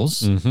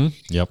towels. Mm-hmm.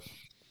 Yep.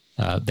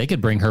 They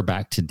could bring her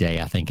back today,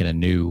 I think, in a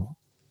new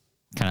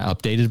kind of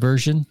updated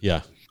version.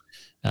 Yeah.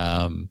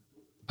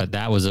 But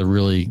that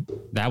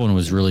one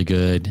was really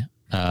good.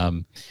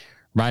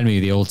 Reminded me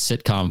of the old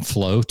sitcom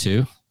Flo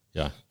too.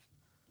 Yeah.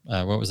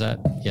 What was that?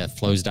 Yeah,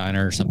 Flo's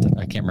Diner or something.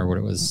 I can't remember what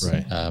it was.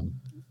 Right.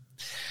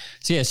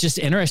 So yeah, it's just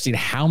interesting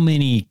how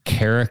many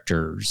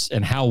characters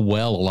and how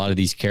well a lot of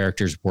these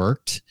characters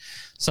worked.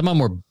 Some of them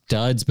were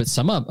duds, but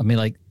some of them, I mean,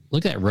 like,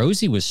 look at that.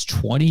 Rosie was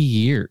 20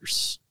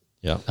 years.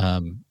 Yeah.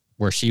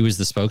 Where she was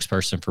the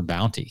spokesperson for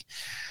Bounty.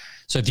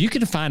 So if you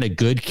can find a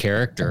good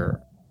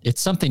character, it's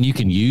something you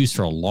can use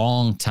for a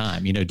long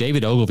time. You know,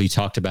 David Ogilvy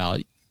talked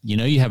about,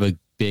 you have a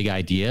big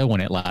idea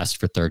when it lasts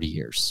for 30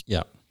 years.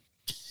 Yeah.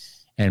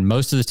 And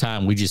most of the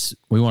time we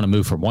want to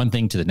move from one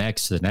thing to the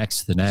next, to the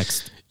next, to the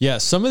next. Yeah.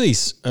 Some of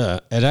these,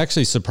 it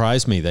actually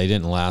surprised me. They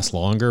didn't last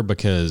longer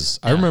because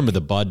I remember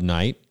the Bud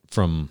Night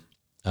from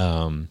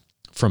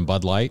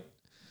Bud Light.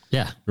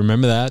 Yeah.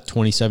 Remember that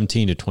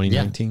 2017 to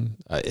 2019?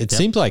 Yeah. It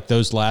seems like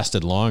those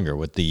lasted longer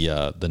with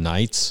the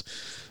nights.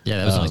 Yeah.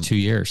 That was only 2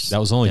 years. That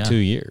was only 2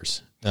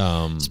 years.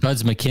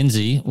 Spuds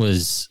McKenzie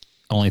was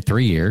only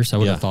 3 years. I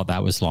would have thought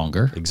that was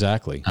longer.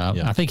 Exactly.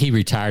 I think he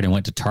retired and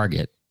went to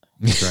Target.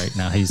 Right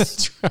now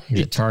he's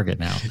at Target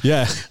now.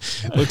 Yeah,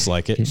 looks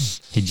like it.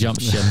 He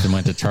jumped ship and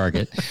went to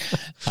Target.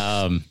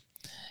 So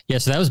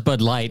that was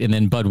Bud Light, and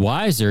then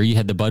Budweiser. You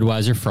had the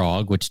Budweiser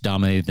Frog, which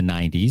dominated the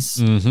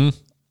 90s. Mm-hmm.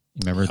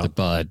 Remember the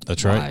Bud?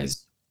 That's right.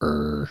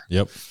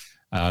 Yep.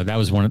 That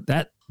was one of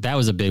that. That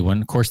was a big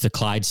one. Of course, the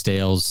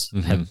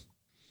Clydesdales have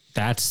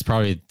that's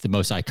probably the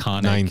most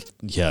iconic.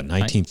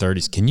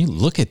 1930s. Can you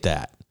look at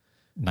that?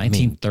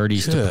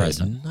 1930s to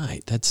present.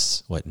 Night.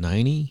 That's what,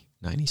 90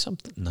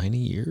 something, 90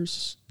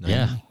 years.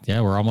 90?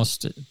 Yeah. We're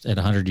almost at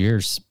 100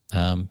 years.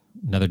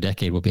 Another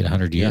decade will be at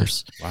 100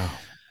 years. Wow.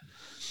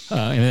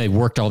 And they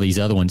worked all these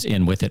other ones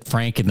in with it.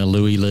 Frank and the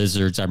Louis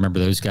Lizards. I remember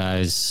those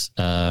guys.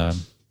 The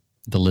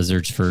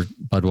Lizards for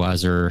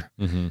Budweiser.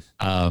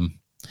 Mm-hmm.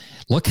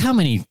 Look how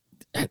many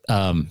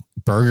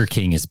Burger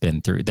King has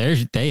been through.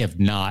 They have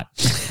not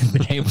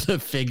been able to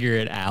figure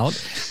it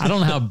out. I don't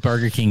know how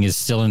Burger King is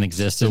still in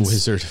existence.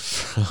 The Wizard.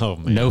 Oh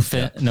man.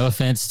 No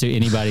offense to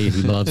anybody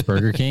who loves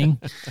Burger King,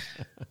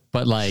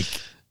 but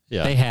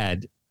they've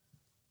had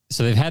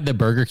the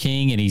Burger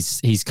King, and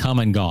he's come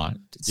and gone.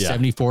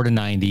 74 to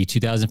 90,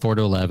 2004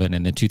 to 11,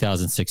 and then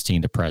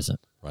 2016 to present.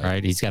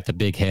 Right? He's got the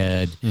big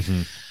head.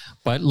 Mm-hmm.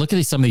 But look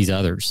at some of these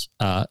others.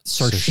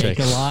 Sir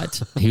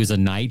Shake-a-Lot. He was a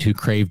knight who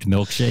craved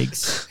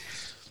milkshakes.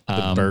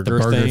 The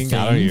burger thing.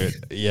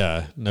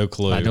 No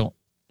clue. I don't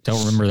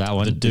remember that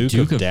one. The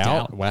Duke of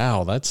Doubt.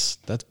 Wow, that's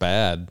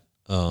bad.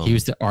 He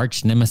was the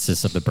arch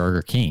nemesis of the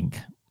Burger King.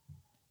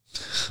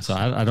 So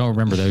I don't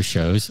remember those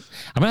shows.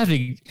 I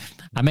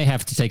may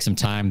have to take some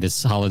time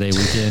this holiday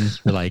weekend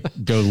to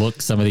go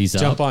look some of these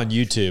up. Jump on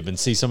YouTube and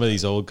see some of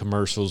these old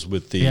commercials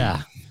with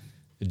the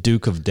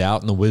Duke of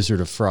Doubt and the Wizard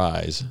of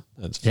Fries.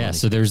 That's funny. Yeah.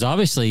 So there's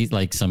obviously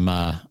some.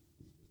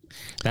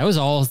 That was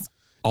all.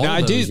 Now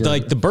I do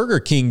like the Burger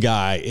King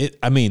guy.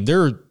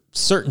 There are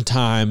certain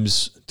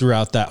times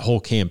throughout that whole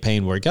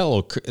campaign where it got a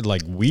little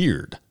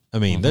weird.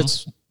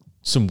 That's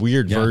some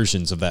weird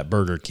versions of that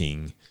Burger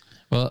King.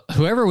 Well,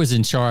 whoever was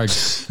in charge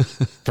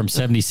from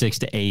 76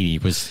 to 80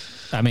 was,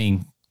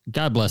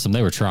 God bless them.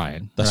 They were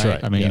trying. That's right.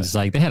 It's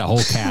they had a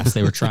whole cast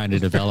they were trying to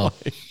develop.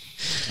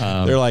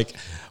 They're like,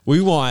 we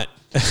want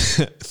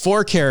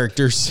 4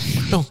 characters.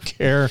 We don't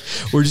care.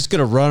 We're just going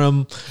to run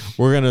them.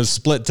 We're going to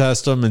split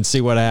test them and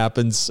see what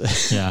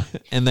happens. Yeah.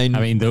 And they,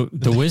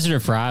 the Wizard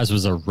of Fries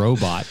was a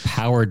robot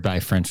powered by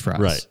French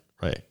fries.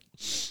 Right.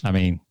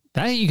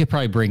 That you could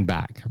probably bring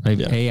back.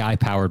 AI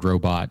powered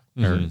robot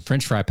or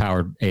French fry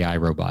powered AI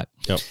robot.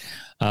 Yep.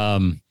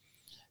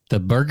 The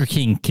Burger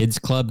King Kids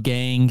Club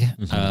gang.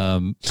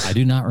 I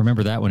do not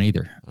remember that one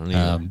either.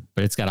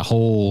 But it's got a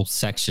whole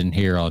section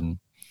here on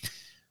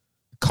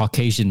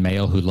Caucasian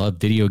male who loved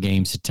video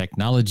games and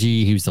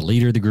technology. He was the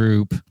leader of the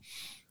group.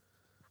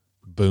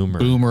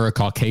 Boomer, a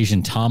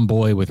Caucasian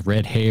tomboy with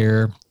red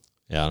hair.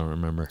 Yeah, I don't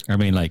remember.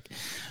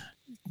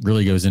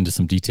 Really goes into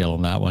some detail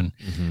on that one.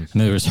 Mm-hmm. And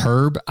then there was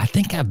Herb. I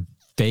think I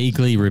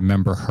vaguely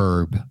remember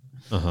Herb.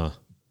 But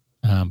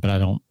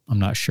I'm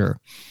not sure.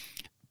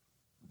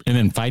 And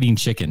then Fighting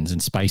Chickens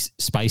and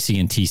Spicy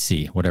and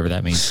TC, whatever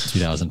that means,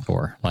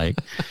 2004.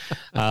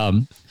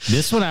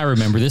 This one I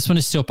remember. This one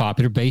is still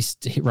popular,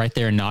 based right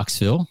there in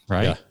Knoxville,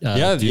 right?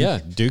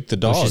 Duke the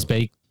dog.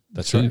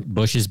 That's right.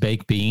 Bush's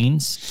Baked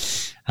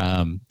Beans.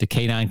 The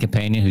canine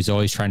companion who's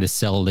always trying to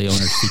sell the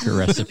owner's secret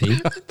recipe.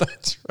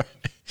 That's right.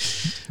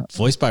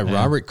 Voiced by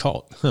Robert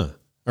Colt,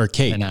 or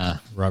Kate. And,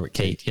 Robert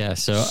Kate. Yeah.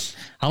 So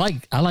I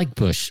like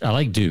Bush. I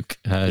like Duke.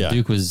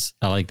 Duke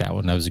I like that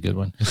one. That was a good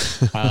one.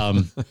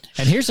 And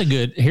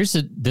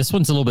this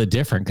one's a little bit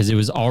different because it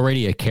was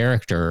already a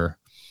character.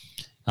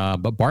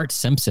 But Bart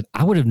Simpson,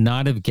 I would have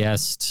not have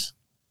guessed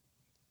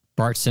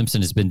Bart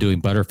Simpson has been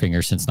doing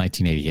Butterfinger since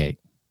 1988.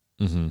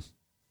 Mm-hmm.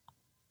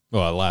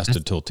 Well, it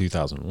lasted till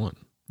 2001,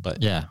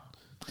 but yeah.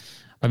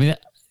 I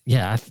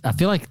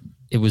feel like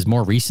it was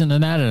more recent than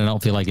that, and I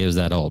don't feel like it was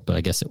that old, but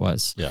I guess it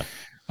was. Yeah.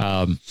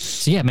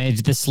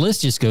 This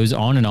list just goes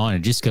on and on. It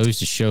just goes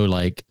to show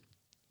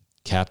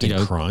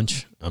Captain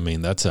Crunch.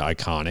 That's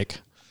iconic.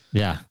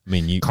 Yeah.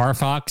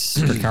 Carfax,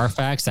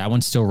 that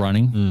one's still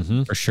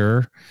running for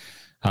sure.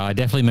 I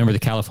definitely remember the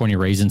California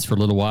Raisins for a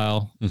little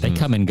while. Mm-hmm. They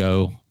come and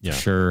go for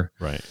sure.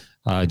 Right.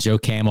 Joe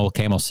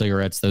Camel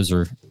cigarettes. Those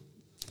are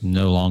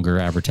no longer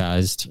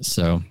advertised.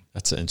 So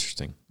that's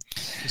interesting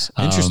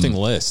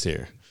list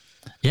here.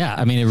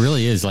 Yeah. It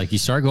really is. You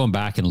start going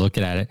back and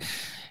looking at it,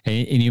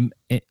 and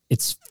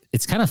it's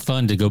kind of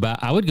fun to go back.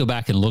 I would go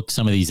back and look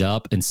some of these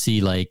up and see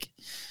the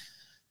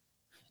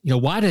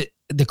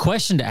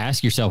question to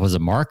ask yourself as a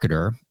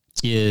marketer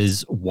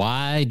is,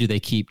 why do they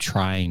keep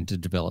trying to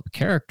develop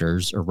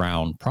characters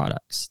around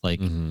products?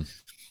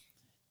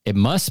 It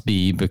must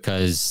be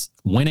because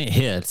when it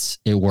hits,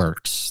 it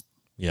works.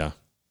 Yeah.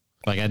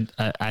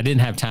 I didn't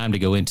have time to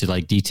go into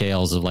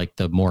details of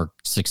the more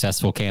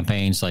successful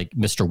campaigns, like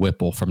Mr.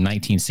 Whipple from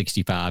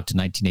 1965 to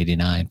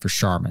 1989 for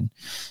Charmin.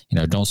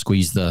 Don't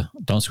squeeze the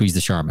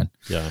Charmin.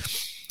 Yeah.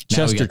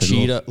 Chester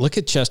Cheetah. Look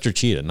at Chester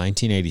Cheetah,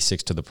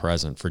 1986 to the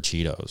present for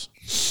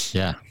Cheetos.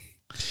 Yeah.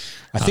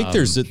 I think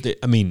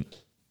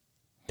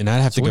and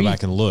I'd have to go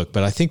back and look,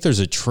 but I think there's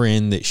a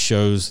trend that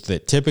shows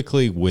that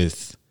typically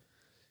with,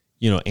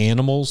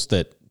 animals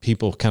that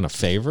people kind of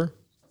favor,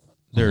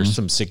 there's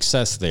some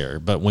success there.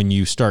 But when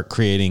you start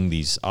creating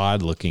these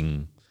odd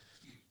looking,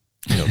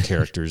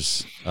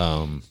 characters,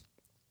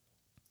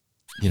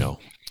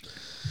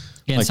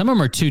 Yeah, and some of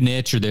them are too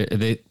niche, or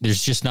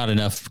there's just not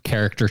enough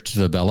character to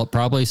develop,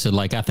 probably. So,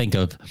 like, I think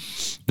of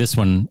this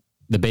one,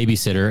 The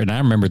Babysitter, and I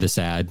remember this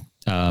ad,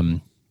 a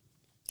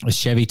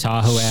Chevy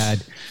Tahoe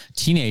ad,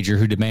 teenager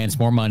who demands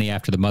more money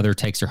after the mother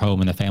takes her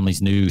home in the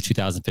family's new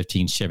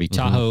 2015 Chevy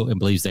Tahoe and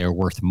believes they are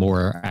worth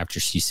more after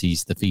she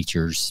sees the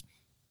features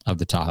of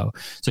the Tahoe.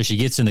 So she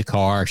gets in the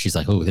car. She's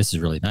like, "Oh, this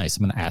is really nice.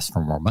 I'm going to ask for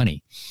more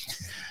money."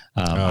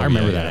 I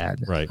remember that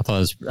ad. Right. I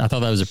thought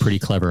that was a pretty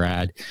clever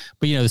ad.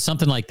 But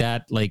something like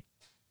that, like,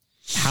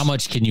 how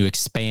much can you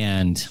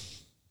expand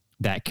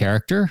that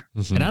character?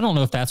 And I don't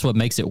know if that's what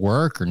makes it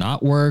work or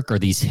not work, or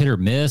these hit or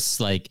miss.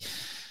 Like,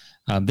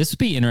 this would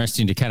be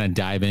interesting to kind of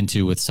dive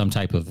into with some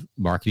type of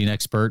marketing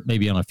expert,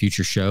 maybe on a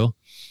future show.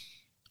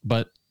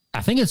 But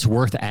I think it's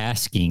worth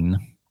asking,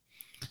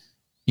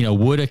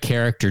 would a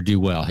character do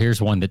well?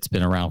 Here's one that's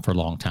been around for a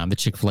long time: the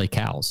Chick-fil-A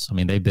cows. I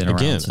mean, they've been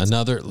around. Again,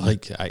 another,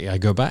 like, I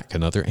go back,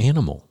 another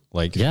animal.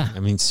 Like, yeah. I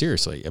mean,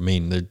 seriously. I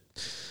mean,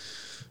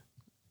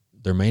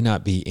 there may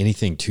not be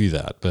anything to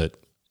that, but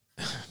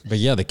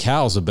yeah, the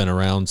cows have been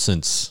around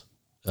since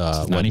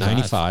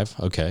 95.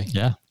 Okay.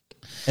 Yeah.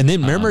 And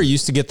then remember, you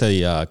used to get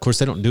the, of course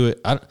they don't do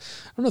it. I don't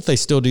know if they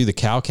still do the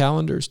cow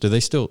calendars.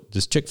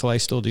 Does Chick-fil-A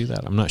still do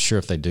that? I'm not sure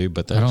if they do,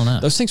 but I don't know.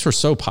 Those things were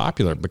so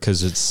popular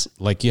because it's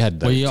like you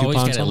had you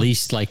always get at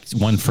least like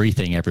one free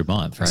thing every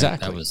month, right?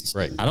 Exactly. That was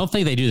right. I don't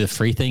think they do the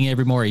free thing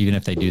evermore, even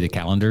if they do the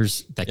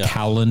calendars,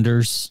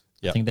 calendars,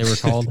 I think they were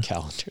called.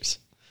 Calendars.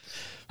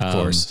 Of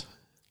course.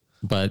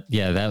 But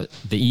yeah,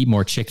 the eat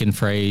more chicken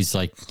phrase,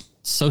 like,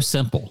 so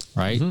simple,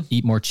 right?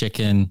 Eat more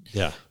chicken.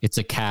 Yeah. It's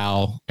a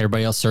cow.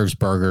 Everybody else serves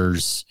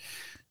burgers.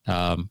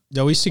 We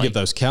used to give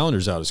those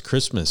calendars out as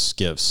Christmas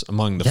gifts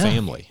among the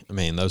family. I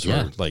mean, those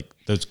were like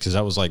those, because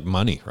that was like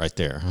money right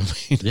there. I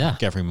mean,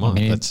 like every month.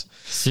 I mean, that's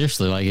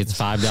seriously, like, it's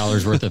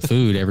 $5 worth of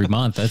food every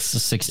month. That's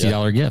a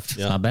 $60 gift. It's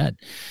not bad.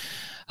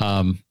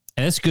 And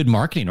it's good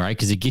marketing, right?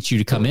 Because it gets you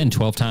to come in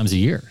 12 times a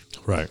year.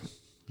 Right.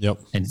 Yep.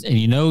 And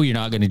you're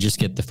not going to just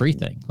get the free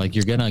thing. Like,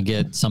 you're going to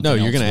get something. No,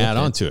 you're going to add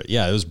on to it.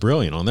 Yeah, it was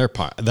brilliant on their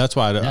part. That's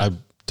why I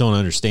don't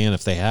understand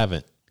if they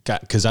haven't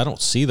got, because I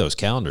don't see those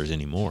calendars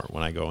anymore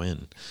when I go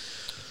in.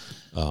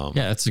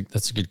 That's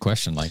a good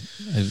question. Like,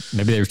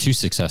 maybe they were too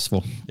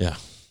successful. Yeah.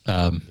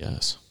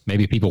 Yes.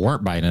 Maybe people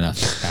weren't buying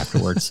enough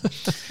afterwards.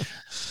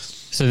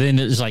 So then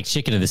there's like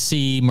Chicken of the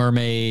Sea,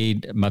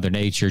 Mermaid, Mother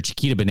Nature,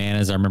 Chiquita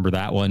Bananas. I remember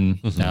that one.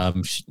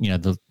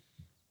 The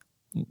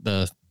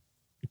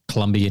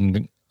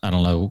Colombian. I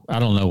don't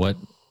know what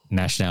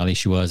nationality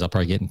she was. I'll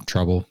probably get in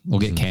trouble. We'll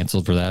get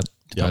canceled for that.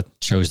 I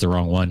chose the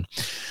wrong one.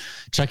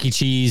 Chuck E.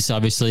 Cheese,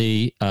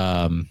 obviously.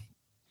 I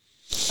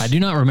do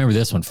not remember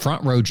this one.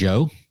 Front Row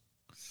Joe.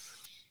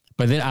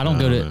 But then I don't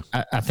go to.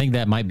 I think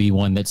that might be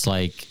one that's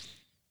like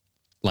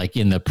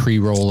in the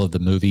pre-roll of the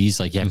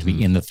movies. Like, you have to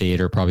be in the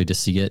theater probably to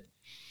see it.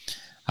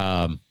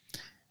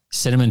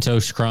 Cinnamon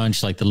Toast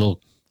Crunch, like the little.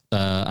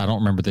 I don't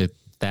remember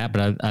that,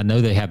 but I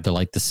know they have the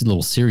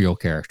little cereal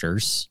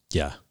characters.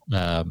 Yeah.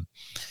 But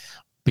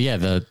yeah,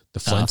 the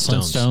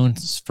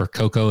Flintstones for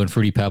Cocoa and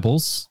Fruity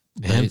Pebbles.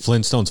 And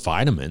Flintstones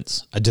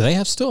vitamins. Do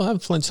they still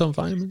have Flintstone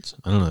vitamins?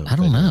 I don't know. I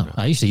don't know.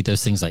 I used to eat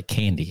those things like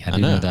candy. I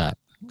do know that.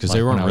 Because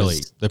they weren't really,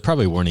 they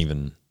probably weren't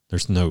even,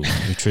 there's no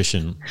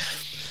nutrition.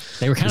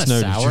 They were kind of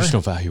sour. No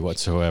nutritional value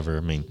whatsoever.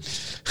 I mean,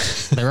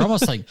 they were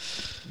almost like,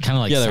 kind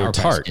of like they Sour were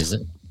tart. Patch,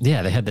 they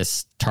had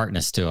this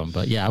tartness to them.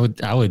 But yeah,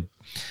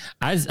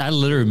 I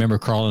literally remember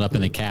crawling up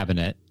in the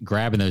cabinet,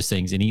 grabbing those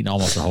things and eating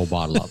almost a whole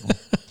bottle of them.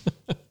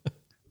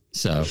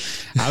 So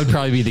I would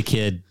probably be the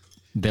kid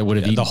that would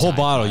have eaten the whole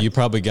bottle. You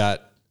probably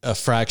got a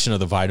fraction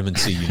of the vitamin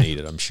C you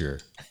needed, I'm sure.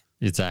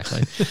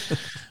 Exactly.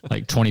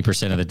 Like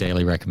 20% of the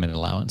daily recommended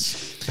allowance.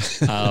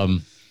 So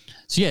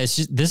yeah,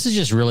 this is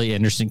just really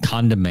interesting.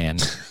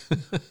 Condiment.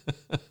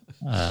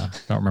 Don't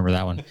remember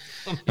that one.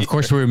 Of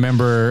course, we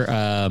remember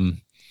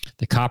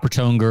the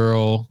Coppertone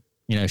Girl.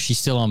 She's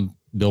still on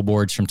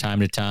billboards from time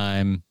to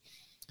time.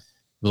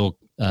 The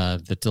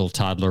little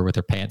toddler with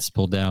her pants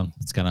pulled down.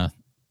 It's kind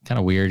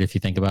of weird if you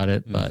think about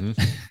it, but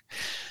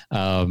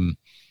and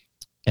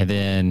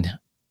then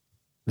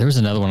there was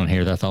another one on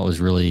here that I thought was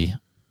really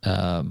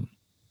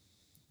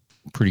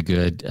pretty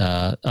good.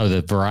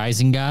 The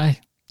Verizon guy.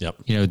 Yep.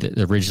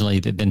 Originally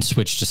that then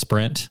switched to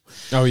Sprint.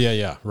 Oh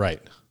yeah, right.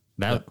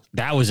 That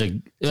was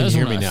one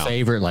of my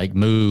favorite like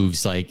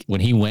moves. Like when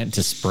he went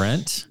to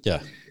Sprint.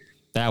 Yeah.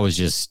 That was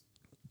just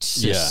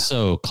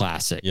so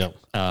classic. Yep.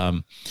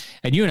 And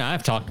you and I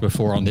have talked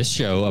before on this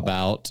show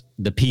about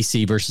the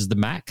PC versus the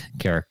Mac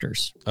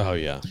characters. Oh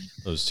yeah,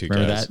 those two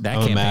Remember guys.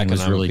 That campaign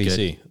was really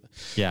good.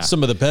 Yeah,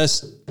 some of the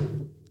best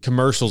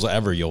commercials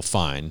ever you'll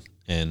find,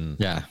 and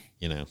the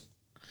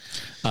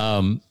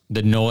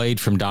Noid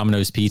from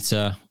Domino's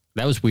Pizza.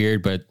 That was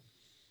weird, but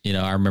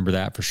I remember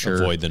that for sure.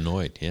 Avoid the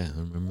Noid. Yeah, I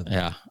remember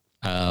that.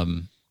 Yeah.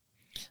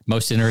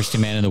 Most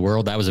Interesting Man in the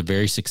World. That was a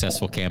very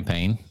successful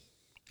campaign.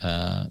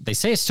 They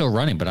say it's still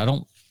running, but I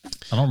don't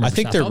I don't remember. I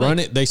think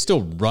they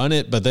still run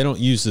it, but they don't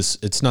use this.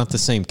 It's not the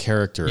same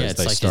character as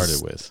they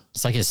started with.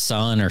 It's like his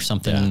son or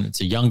something. Yeah.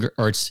 It's a younger,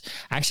 or it's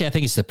actually, I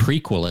think it's the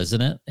prequel,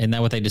 isn't it? Isn't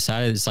that what they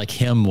decided? It's like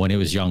him when he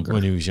was younger.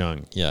 When he was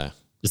young. Yeah.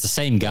 It's the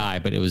same guy,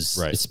 but it's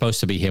supposed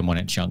to be him when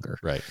it's younger.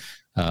 Right.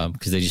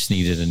 Because they just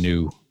needed a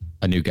new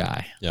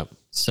guy. Yep.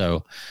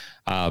 So,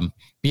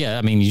 yeah,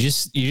 I mean, you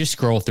just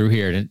scroll through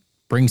here and it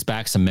brings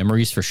back some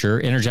memories for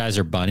sure.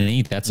 Energizer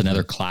Bunny. That's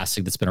another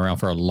classic that's been around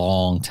for a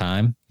long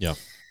time. Yeah.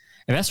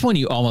 And that's one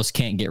you almost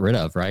can't get rid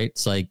of, right?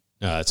 It's like,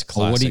 it's a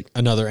classic.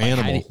 Another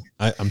animal.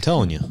 I'm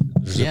telling you.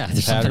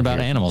 There's something about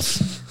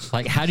animals.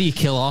 Like, how do you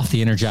kill off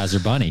the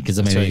Energizer Bunny? Because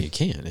I mean, you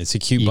can't. It's a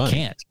cute bunny. You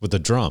can't with a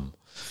drum.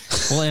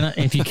 Well, and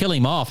if you kill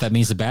him off, that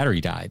means the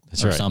battery died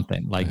or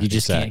something. Like you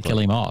just can't kill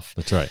him off.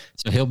 That's right.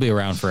 So he'll be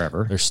around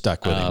forever. They're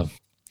stuck with him.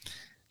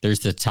 There's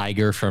the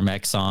tiger from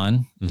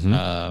Exxon.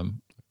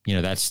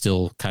 Mm-hmm. That's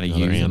still kind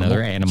of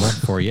another animal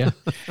for you.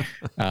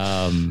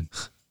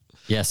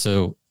 Yeah.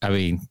 So, I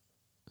mean,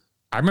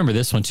 I remember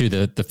this one too,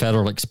 the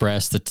Federal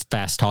Express, the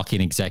fast talking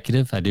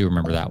executive. I do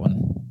remember that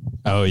one.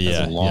 Oh yeah.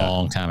 That was a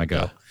long time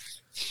ago.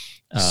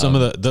 Yeah. Some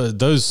of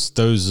those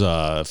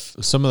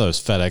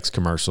FedEx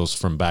commercials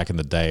from back in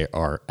the day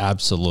are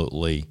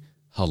absolutely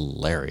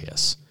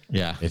hilarious.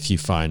 Yeah. If you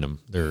find them,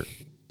 they're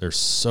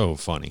so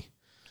funny.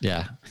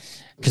 Yeah.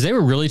 Cause they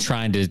were really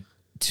trying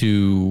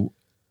to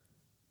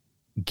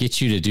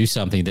get you to do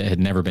something that had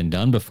never been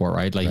done before.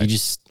 Right. Like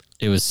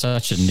it was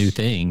such a new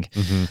thing.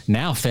 Mm-hmm.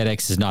 Now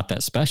FedEx is not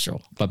that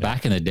special, but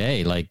back in the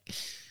day, like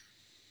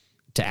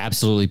to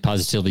absolutely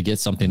positively get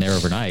something there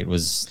overnight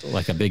was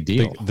like a big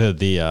deal.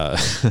 The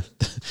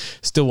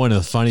still one of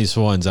the funniest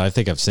ones. I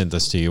think I've sent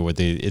this to you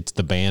it's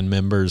the band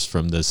members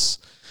from this,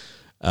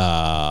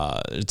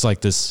 it's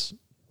like this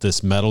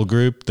metal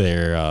group.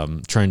 They're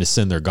trying to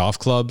send their golf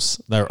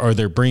clubs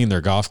they're bringing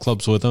their golf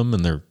clubs with them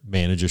and their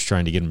manager's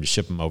trying to get them to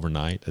ship them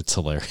overnight. It's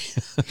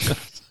hilarious.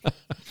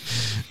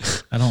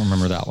 I don't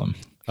remember that one.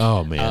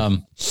 Oh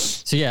man.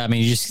 So yeah, I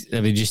mean,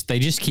 they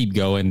just keep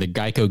going. The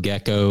Geico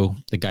Gecko,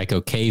 the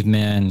Geico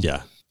Caveman.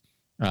 Yeah.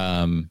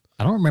 I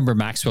don't remember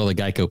Maxwell the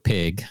Geico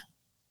Pig.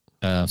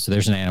 So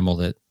there's an animal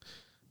that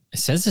it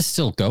says is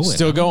still going.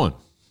 Still going.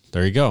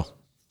 There you go.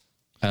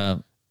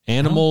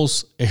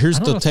 Animals. Here's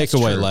the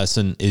takeaway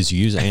lesson: is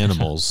use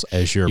animals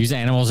as your use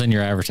animals in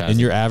your advertising. In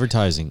your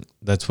advertising,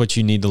 that's what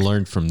you need to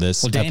learn from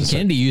this. Well, Dan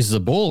Kennedy uses a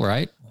bull,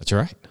 right? That's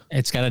right.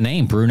 It's got a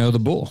name, Bruno the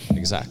Bull.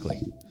 Exactly.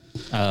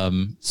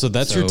 So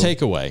that's your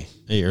takeaway.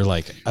 You're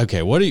like,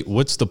 okay,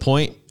 what's the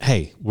point?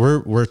 Hey,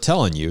 we're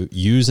telling you,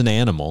 use an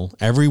animal.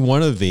 Every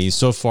one of these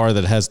so far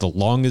that has the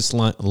longest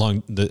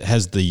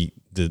the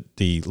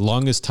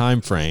longest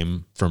time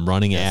frame from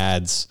running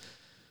ads.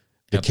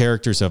 The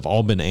characters have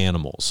all been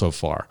animals so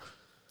far.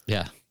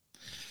 Yeah.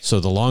 So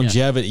the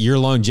longevity, your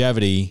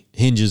longevity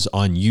hinges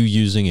on you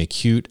using a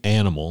cute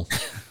animal.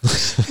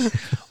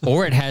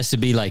 Or it has to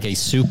be like a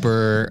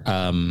super,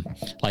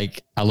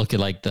 like I look at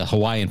like the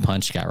Hawaiian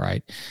Punch guy,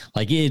 right?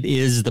 Like it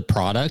is the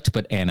product,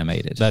 but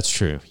animated. That's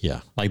true.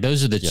 Yeah. Like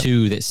those are the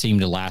two that seem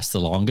to last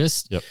the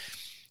longest. Yep.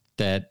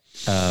 That,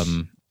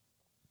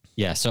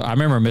 so I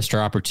remember Mr.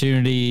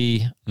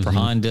 Opportunity for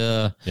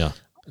Honda. Yeah.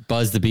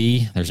 Buzz the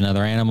Bee. There's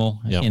another animal,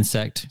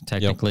 insect,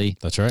 technically. Yep.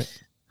 That's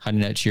right. Honey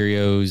Nut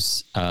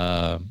Cheerios.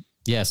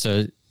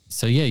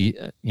 So you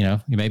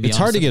may be. It's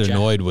hard to get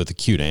annoyed with a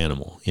cute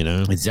animal,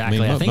 Exactly.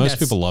 I mean, most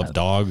people love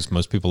dogs.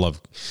 Most people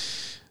love,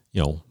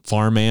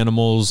 farm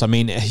animals. I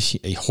mean,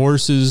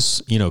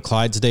 horses.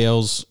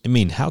 Clydesdales. I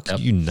mean, how could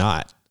you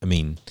not? I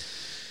mean,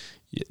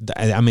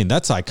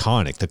 that's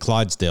iconic. The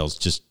Clydesdales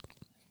just,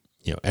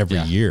 every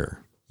year.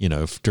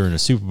 During a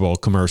Super Bowl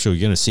commercial, you're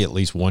going to see at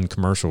least one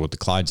commercial with the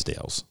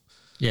Clydesdales.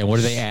 Yeah. What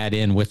do they add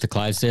in with the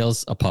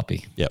Clydesdales? A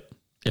puppy. Yep.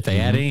 If they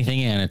add anything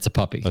in, it's a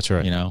puppy. That's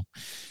right.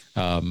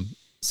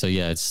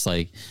 It's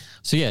like,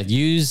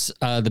 use,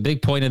 the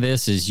big point of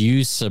this is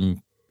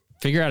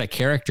figure out a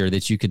character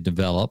that you could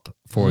develop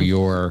for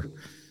your,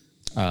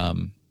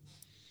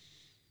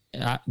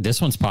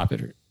 this one's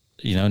popular,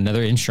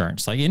 another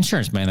insurance,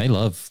 man, they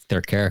love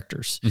their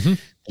characters. Mm-hmm.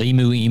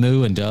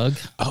 Emu, and Doug.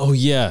 Oh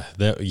yeah.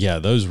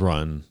 Those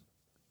run.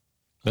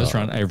 Those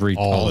run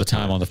all the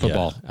time on the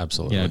football. Yeah,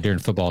 absolutely. During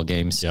football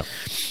games. Yep.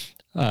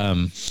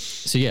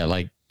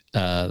 The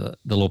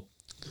little,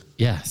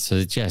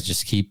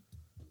 just keep.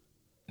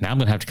 Now I'm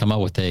going to have to come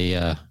up with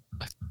a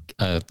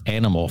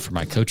animal for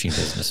my coaching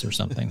business or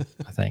something.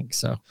 I think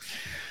so.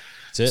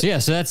 That's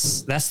it. So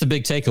that's the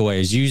big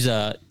takeaway is use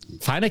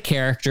find a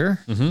character,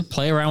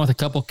 play around with a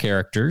couple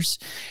characters.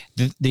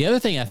 The other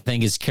thing I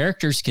think is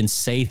characters can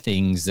say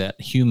things that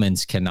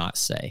humans cannot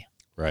say.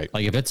 Right.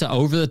 Like if it's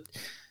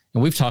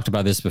and we've talked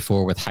about this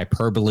before with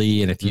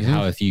hyperbole, and if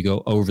you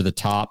go over the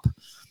top,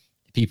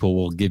 people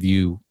will give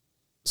you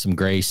some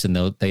grace and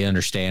they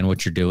understand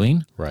what you're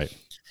doing. Right.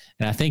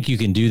 And I think you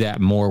can do that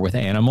more with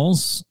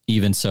animals,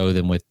 even so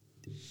than with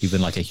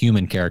even like a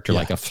human character,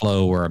 like a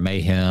Flo or a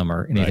Mayhem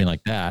or anything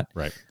like that.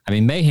 Right. I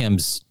mean,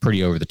 Mayhem's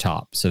pretty over the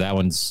top. So that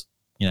one's,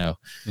 the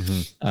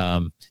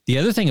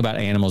other thing about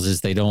animals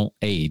is they don't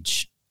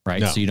age,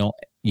 right? No. So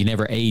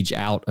never age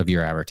out of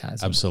your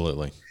advertising.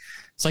 Absolutely.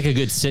 It's like a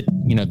good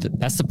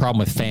that's the problem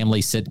with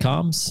family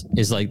sitcoms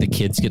is like the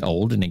kids get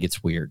old and it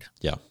gets weird.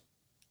 Yeah.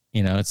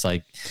 It's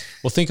like,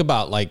 well, think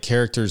about like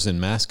characters and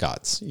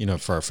mascots,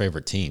 for our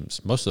favorite teams.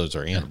 Most of those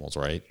are animals,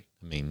 right?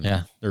 I mean,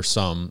 there's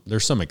some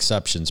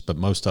exceptions, but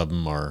most of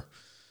them are,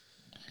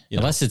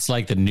 unless it's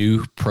like the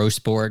new pro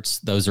sports,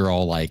 those are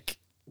all like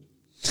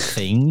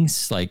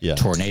things like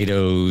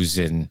tornadoes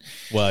and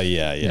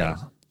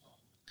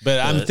But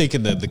I'm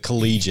thinking the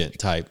collegiate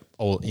type,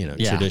 old,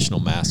 traditional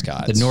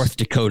mascots. The North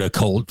Dakota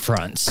Cold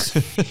Fronts.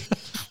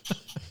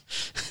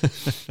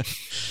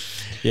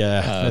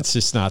 That's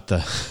just not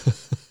the.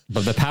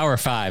 But the Power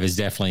Five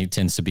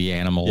tends to be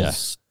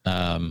animals.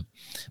 Yeah.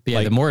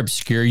 The more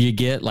obscure you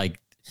get, like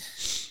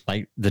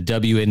the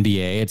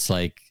WNBA, it's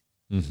like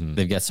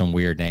they've got some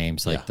weird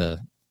names, like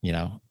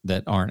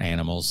that aren't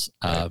animals.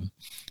 Right.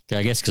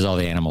 I guess because all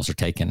the animals are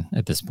taken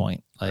at this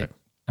point. Like,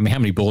 I mean, how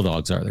many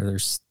bulldogs are there?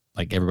 There's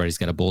like everybody's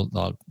got a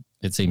bulldog.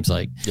 It seems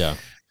like. Yeah.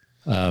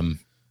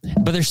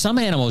 But there's some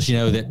animals,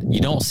 that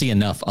you don't see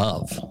enough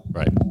of.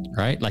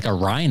 Right. Like a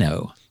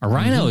rhino. A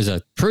rhino is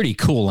a pretty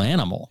cool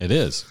animal. It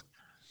is.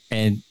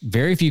 And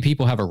very few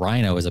people have a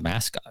rhino as a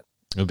mascot.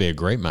 It would be a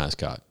great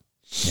mascot.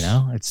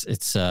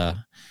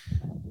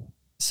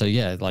 So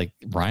yeah, like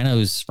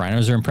rhinos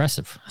are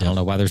impressive. I don't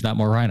know why there's not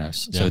more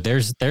rhinos. Yeah. So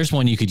there's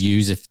one you could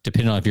use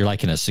depending on if you're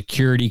like in a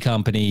security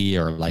company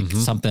or like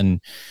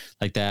something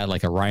like that,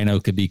 like a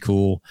rhino could be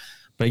cool.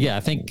 But yeah, I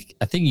think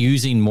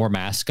using more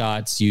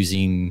mascots,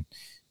 using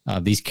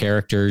these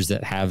characters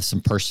that have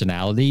some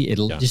personality, it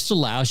just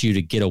allows you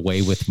to get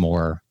away with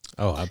more.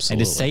 Oh,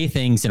 absolutely. And to say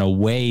things in a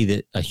way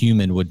that a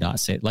human would not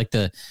say it. Like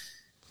the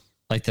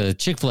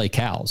Chick-fil-A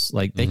cows,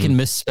 like they can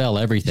misspell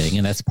everything,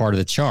 and that's part of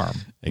the charm.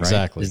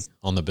 Exactly. Right?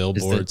 On the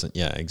billboards.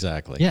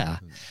 Exactly. Yeah.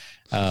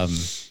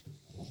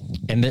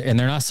 And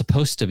they're not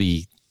supposed to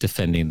be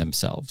defending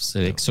themselves.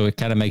 So it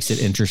kind of makes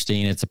it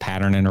interesting. It's a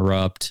pattern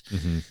interrupt,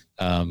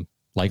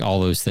 like all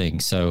those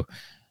things. So,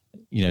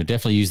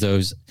 definitely use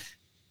those.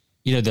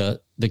 The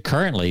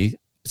currently,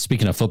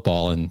 speaking of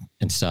football and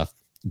stuff,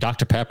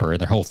 Dr. Pepper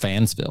and their whole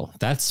Fansville,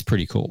 that's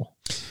pretty cool.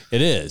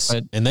 It is.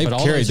 And they've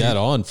carried that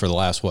on for the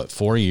last,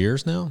 4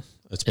 years now?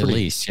 That's pretty, at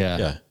least,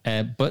 yeah.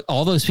 But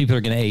all those people are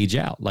going to age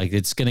out. Like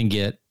it's going to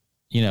get,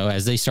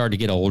 as they start to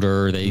get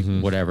older,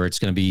 whatever, it's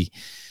going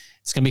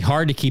to be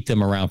hard to keep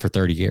them around for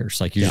 30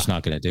 years. Like you're just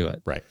not going to do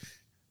it. Right.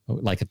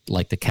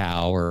 Like the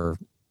cow or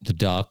the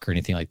duck or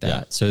anything like that.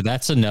 Yeah. So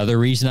that's another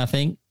reason I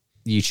think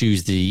you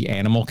choose the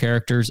animal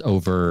characters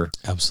over.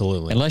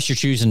 Absolutely. Unless you're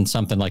choosing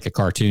something like a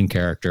cartoon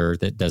character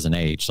that doesn't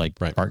age, like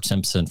Bart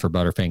Simpson for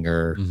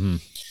Butterfinger,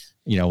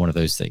 one of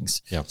those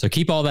things. Yeah. So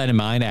keep all that in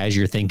mind as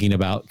you're thinking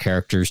about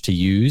characters to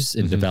use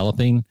in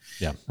developing.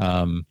 Yeah.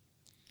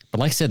 But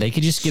like I said, they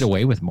could just get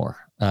away with more.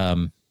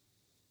 And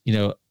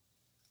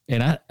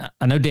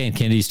I know Dan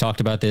Kennedy's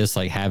talked about this,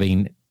 like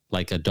having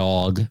like a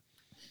dog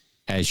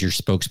as your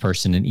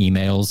spokesperson in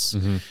emails.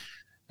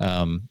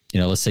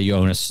 Let's say you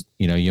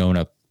own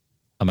a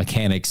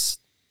mechanics,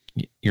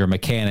 you're a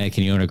mechanic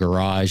and you own a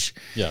garage.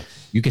 Yeah.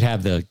 You could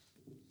have the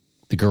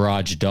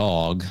garage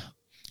dog.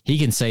 He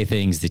can say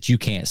things that you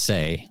can't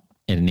say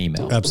in an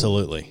email.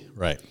 Absolutely.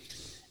 Right.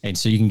 And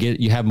so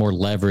you have more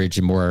leverage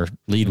and more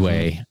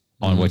leadway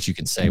on what you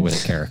can say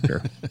with a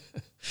character.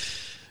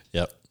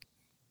 Yep.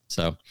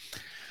 So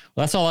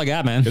that's all I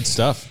got, man. Good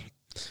stuff.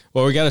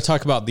 Well, we got to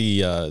talk about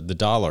the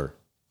dollar.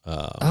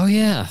 Oh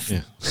yeah.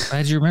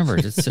 Glad you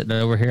remembered. It's sitting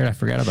over here and I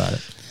forgot about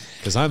it.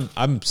 Because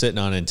I'm sitting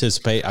on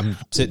anticipate. I'm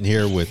sitting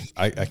here with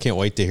I can't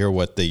wait to hear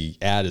what the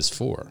ad is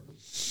for.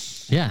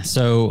 Yeah.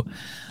 So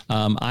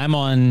I'm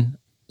on.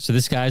 So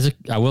this guy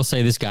I will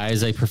say this guy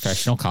is a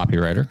professional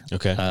copywriter.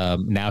 Okay.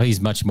 Now he's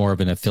much more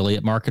of an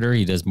affiliate marketer.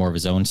 He does more of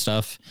his own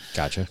stuff.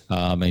 Gotcha.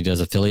 And he does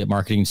affiliate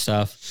marketing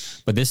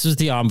stuff. But this is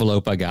the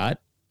envelope I got.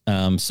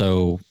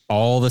 So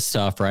all the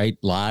stuff, right?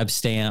 Live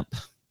stamp.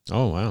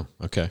 Oh, wow.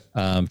 Okay.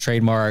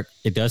 Trademark.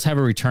 It does have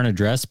a return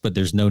address, but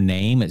there's no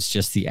name. It's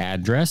just the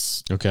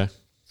address. Okay.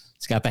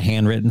 It's got the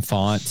handwritten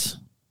font,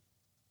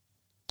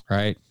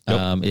 right?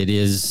 Yep. It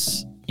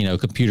is,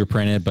 computer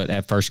printed, but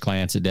at first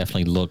glance, it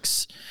definitely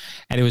looks,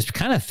 and it was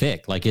kind of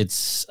thick. Like I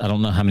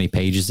don't know how many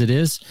pages it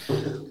is.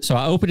 So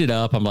I opened it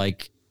up. I'm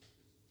like,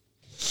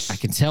 I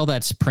can tell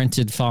that's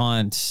printed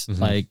font.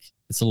 Like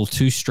it's a little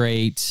too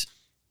straight,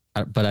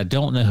 but I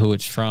don't know who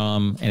it's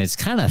from. And it's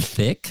kind of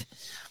thick.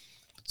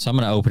 So I'm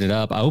going to open it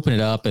up. I open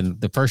it up, and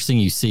the first thing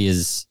you see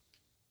is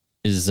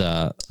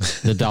the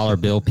dollar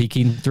bill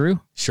peeking through.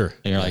 Sure.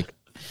 And you're like,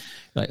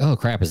 oh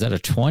crap, is that a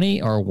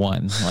 20 or a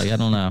 1? Like, I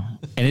don't know.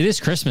 And it is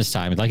Christmas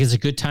time. Like, it's a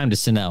good time to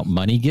send out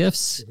money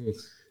gifts if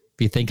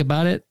you think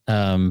about it,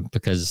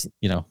 because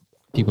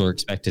people are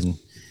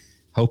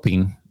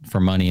hoping for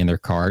money in their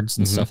cards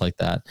and stuff like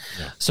that.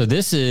 Yeah. So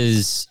this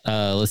is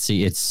let's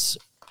see, it's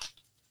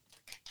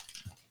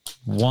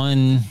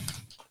 1,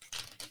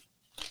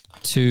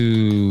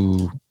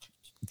 2,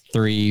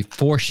 3,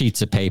 4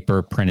 sheets of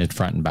paper printed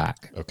front and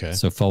back. Okay.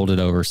 So folded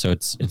over. So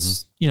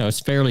it's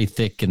fairly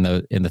thick in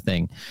the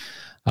thing.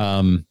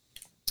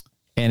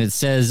 And it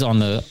says on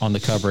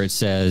the cover, it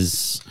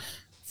says,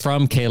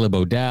 from Caleb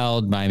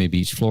O'Dowd, Miami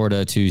Beach,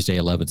 Florida, Tuesday,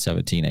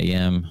 11:17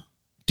 a.m.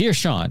 Dear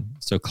Sean,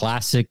 so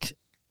classic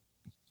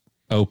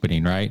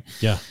opening, right?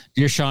 Yeah.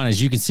 Dear Sean,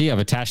 as you can see, I've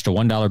attached a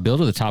 $1 bill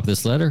to the top of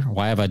this letter.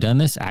 Why have I done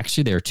this?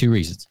 Actually, there are two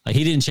reasons. Like,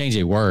 he didn't change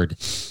a word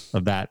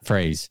of that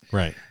phrase.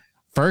 Right.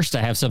 First,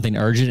 I have something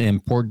urgent and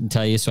important to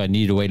tell you, so I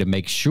needed a way to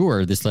make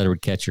sure this letter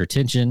would catch your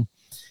attention.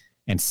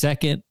 And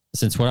second,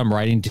 since what I'm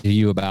writing to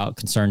you about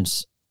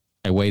concerns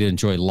a way to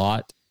enjoy a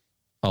lot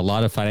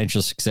of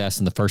financial success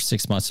in the first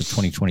 6 months of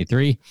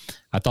 2023,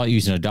 I thought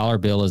using a dollar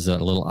bill as a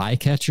little eye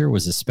catcher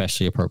was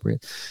especially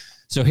appropriate.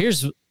 So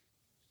here's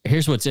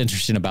what's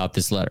interesting about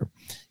this letter.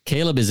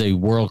 Caleb is a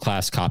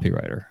world-class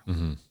copywriter.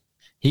 Mm-hmm.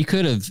 He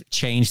could have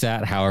changed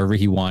that however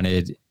he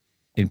wanted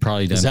and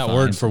probably done. Is that fine.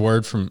 word for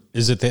word from,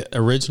 is it the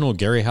original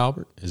Gary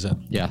Halbert? Is that?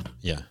 Yeah.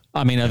 Yeah.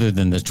 I mean, other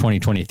than the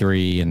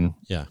 2023 and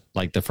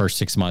like the first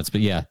 6 months,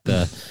 but yeah,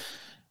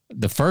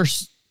 the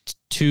first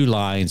two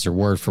lines are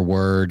word for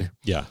word.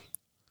 Yeah.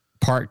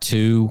 Part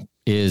two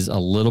is a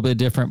little bit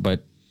different,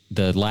 but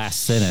the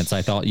last sentence,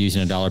 I thought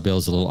using a dollar bill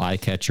as a little eye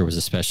catcher was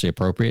especially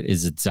appropriate,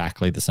 is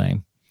exactly the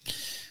same.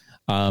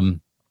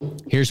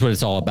 Here's what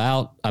it's all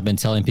about. I've been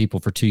telling people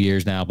for 2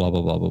 years now, blah,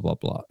 blah, blah, blah, blah,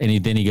 blah.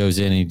 And then he goes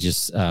in and he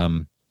just,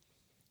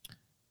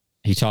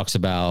 he talks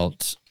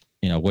about,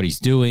 what he's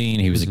doing.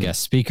 He was a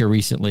guest speaker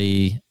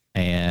recently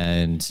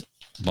and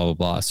blah, blah,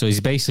 blah. So he's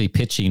basically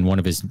pitching one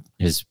of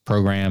his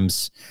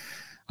programs.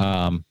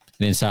 And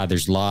inside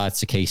there's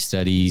lots of case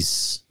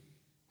studies.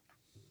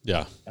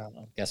 Yeah.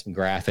 Got some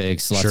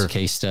graphics, lots of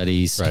case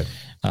studies. Right.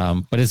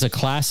 But it's a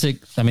classic.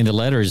 I mean, the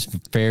letter is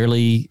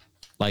fairly,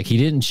 like, he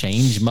didn't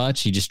change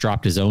much. He just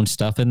dropped his own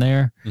stuff in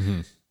there.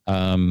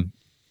 Mm-hmm.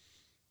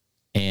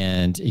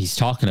 And he's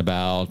talking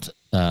about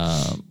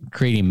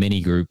creating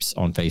mini groups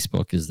on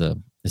Facebook is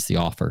the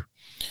offer.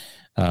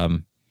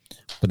 But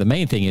the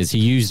main thing is he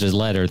used a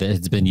letter that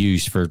has been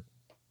used for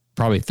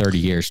probably 30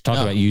 years. Talk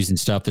about using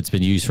stuff that's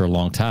been used for a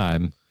long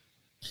time.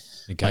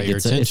 It got your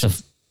attention.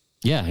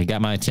 It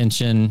got my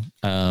attention.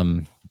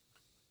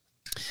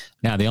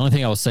 Now, the only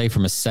thing I will say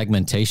from a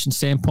segmentation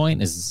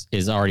standpoint is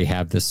I already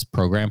have this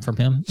program from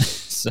him.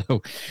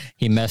 So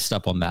he messed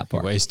up on that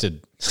part. He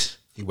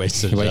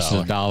wasted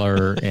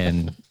 $1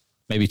 and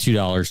maybe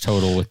 $2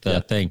 total with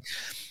the thing.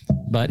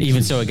 But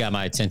even so, it got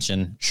my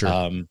attention.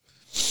 Sure.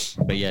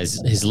 But yeah,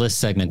 his list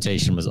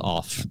segmentation was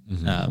off.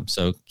 Mm-hmm.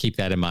 So keep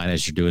that in mind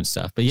as you're doing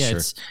stuff. But yeah,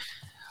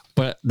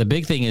 but the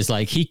big thing is,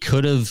 like,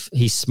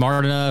 he's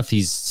smart enough,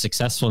 he's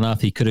successful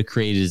enough, he could have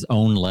created his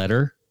own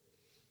letter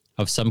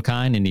of some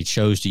kind, and he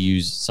chose to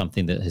use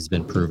something that has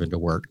been proven to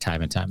work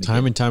time and time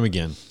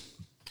again.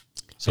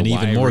 So, and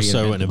even more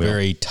so in a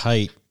very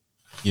tight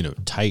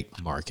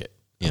market,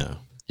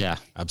 Yeah,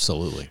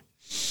 absolutely.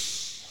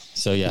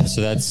 So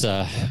that's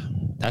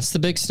the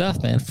big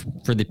stuff, man,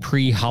 for the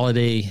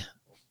pre-holiday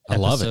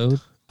episode.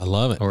 I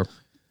love it.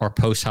 Or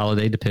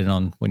post-holiday, depending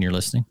on when you're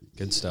listening.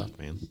 Good stuff,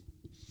 man.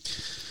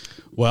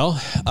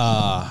 Well,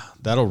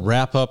 that'll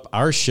wrap up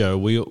our show.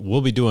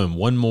 We'll be doing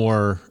one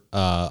more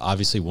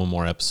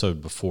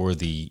episode before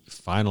the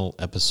final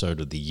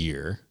episode of the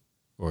year,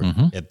 or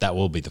that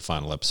will be the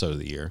final episode of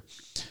the year.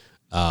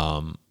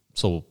 So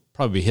we'll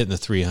probably be hitting the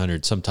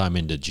 300 sometime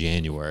into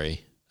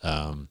January.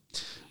 We'll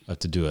have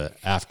to do a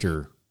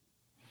after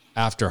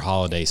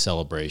holiday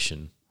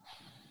celebration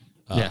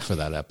for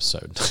that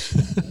episode.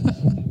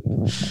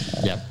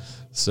 Yep.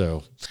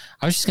 So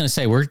I was just going to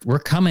say, we're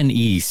coming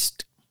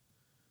east.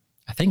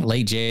 I think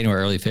late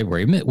January, early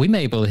February. We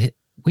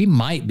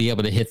might be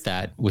able to hit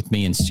that with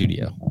me in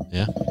studio.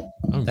 Yeah,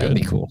 that would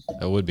be cool.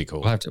 That would be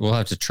cool. We'll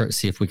have to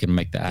see if we can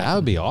make that happen. That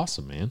would be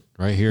awesome, man.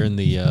 Right here in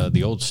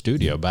the old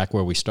studio, back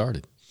where we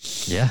started.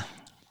 Yeah.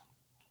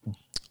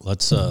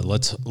 Let's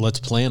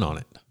plan on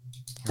it.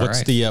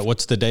 What's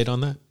the date on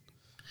that?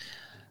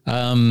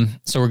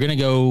 So we're gonna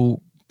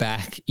go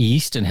back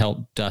east and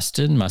help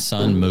Dustin, my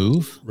son,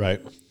 move. Right.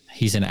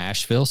 He's in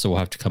Asheville, so we'll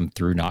have to come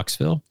through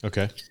Knoxville.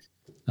 Okay.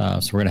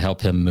 So we're gonna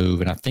help him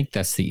move, and I think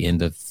that's the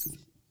end of.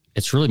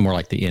 It's really more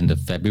like the end of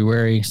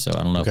February, so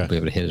I don't know if we'll be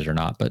able to hit it or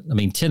not. But I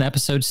mean, 10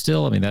 episodes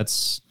still. I mean,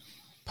 that's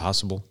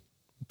possible.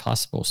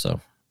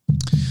 So.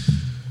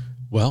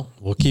 Well,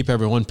 we'll keep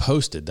everyone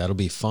posted. That'll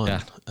be fun.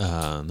 Yeah.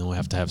 And then we'll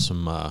have to have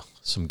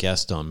some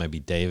guests on, maybe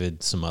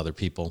David, some other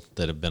people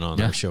that have been on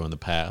our show in the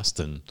past,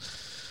 and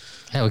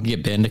we can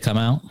get Ben to come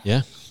out.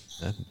 Yeah,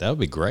 that would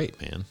be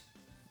great, man.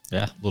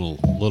 Yeah,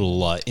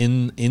 little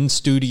in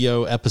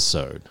studio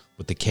episode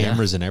with the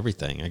cameras and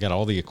everything. I got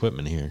all the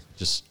equipment here,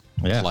 just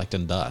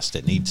collecting dust.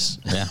 It needs.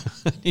 Yeah,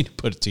 I need to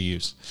put it to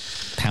use.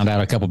 Pound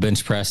out a couple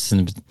bench press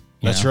and.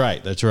 That's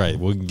right.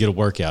 We can get a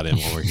workout in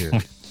while we're here.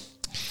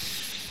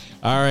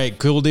 All right,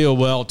 cool deal.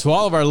 Well, to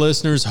all of our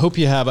listeners, hope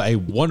you have a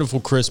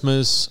wonderful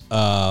Christmas.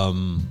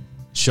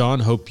 Sean,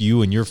 hope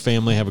you and your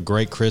family have a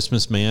great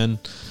Christmas, man.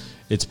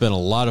 It's been a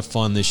lot of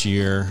fun this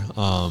year.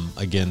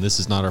 Again, this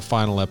is not our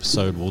final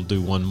episode. We'll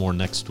do one more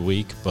next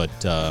week, but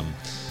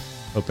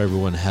hope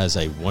everyone has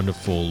a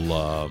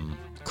wonderful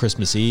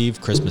Christmas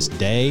Eve, Christmas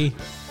Day,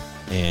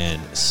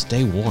 And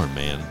stay warm,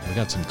 man. We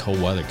got some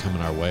cold weather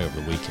coming our way over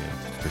the weekend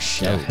for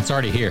sure. Yeah, it's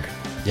already here.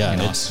 Yeah,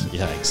 exactly.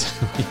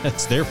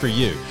 It's there for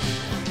you.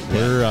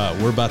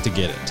 We're about to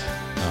get it.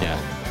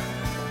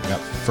 We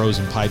got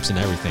frozen pipes and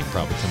everything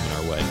probably coming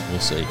our way. We'll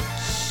see.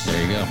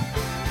 There you go.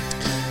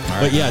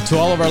 But yeah, to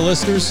all of our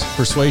listeners,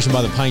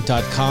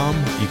 persuasionbythepint.com.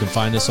 You can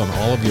find us on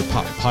all of your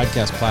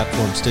podcast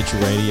platforms, Stitcher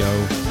Radio,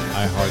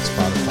 iHeart,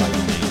 Spotify,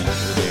 you name it.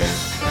 We're there.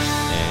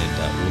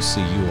 And we'll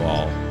see you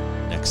all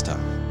next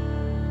time.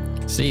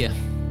 See ya.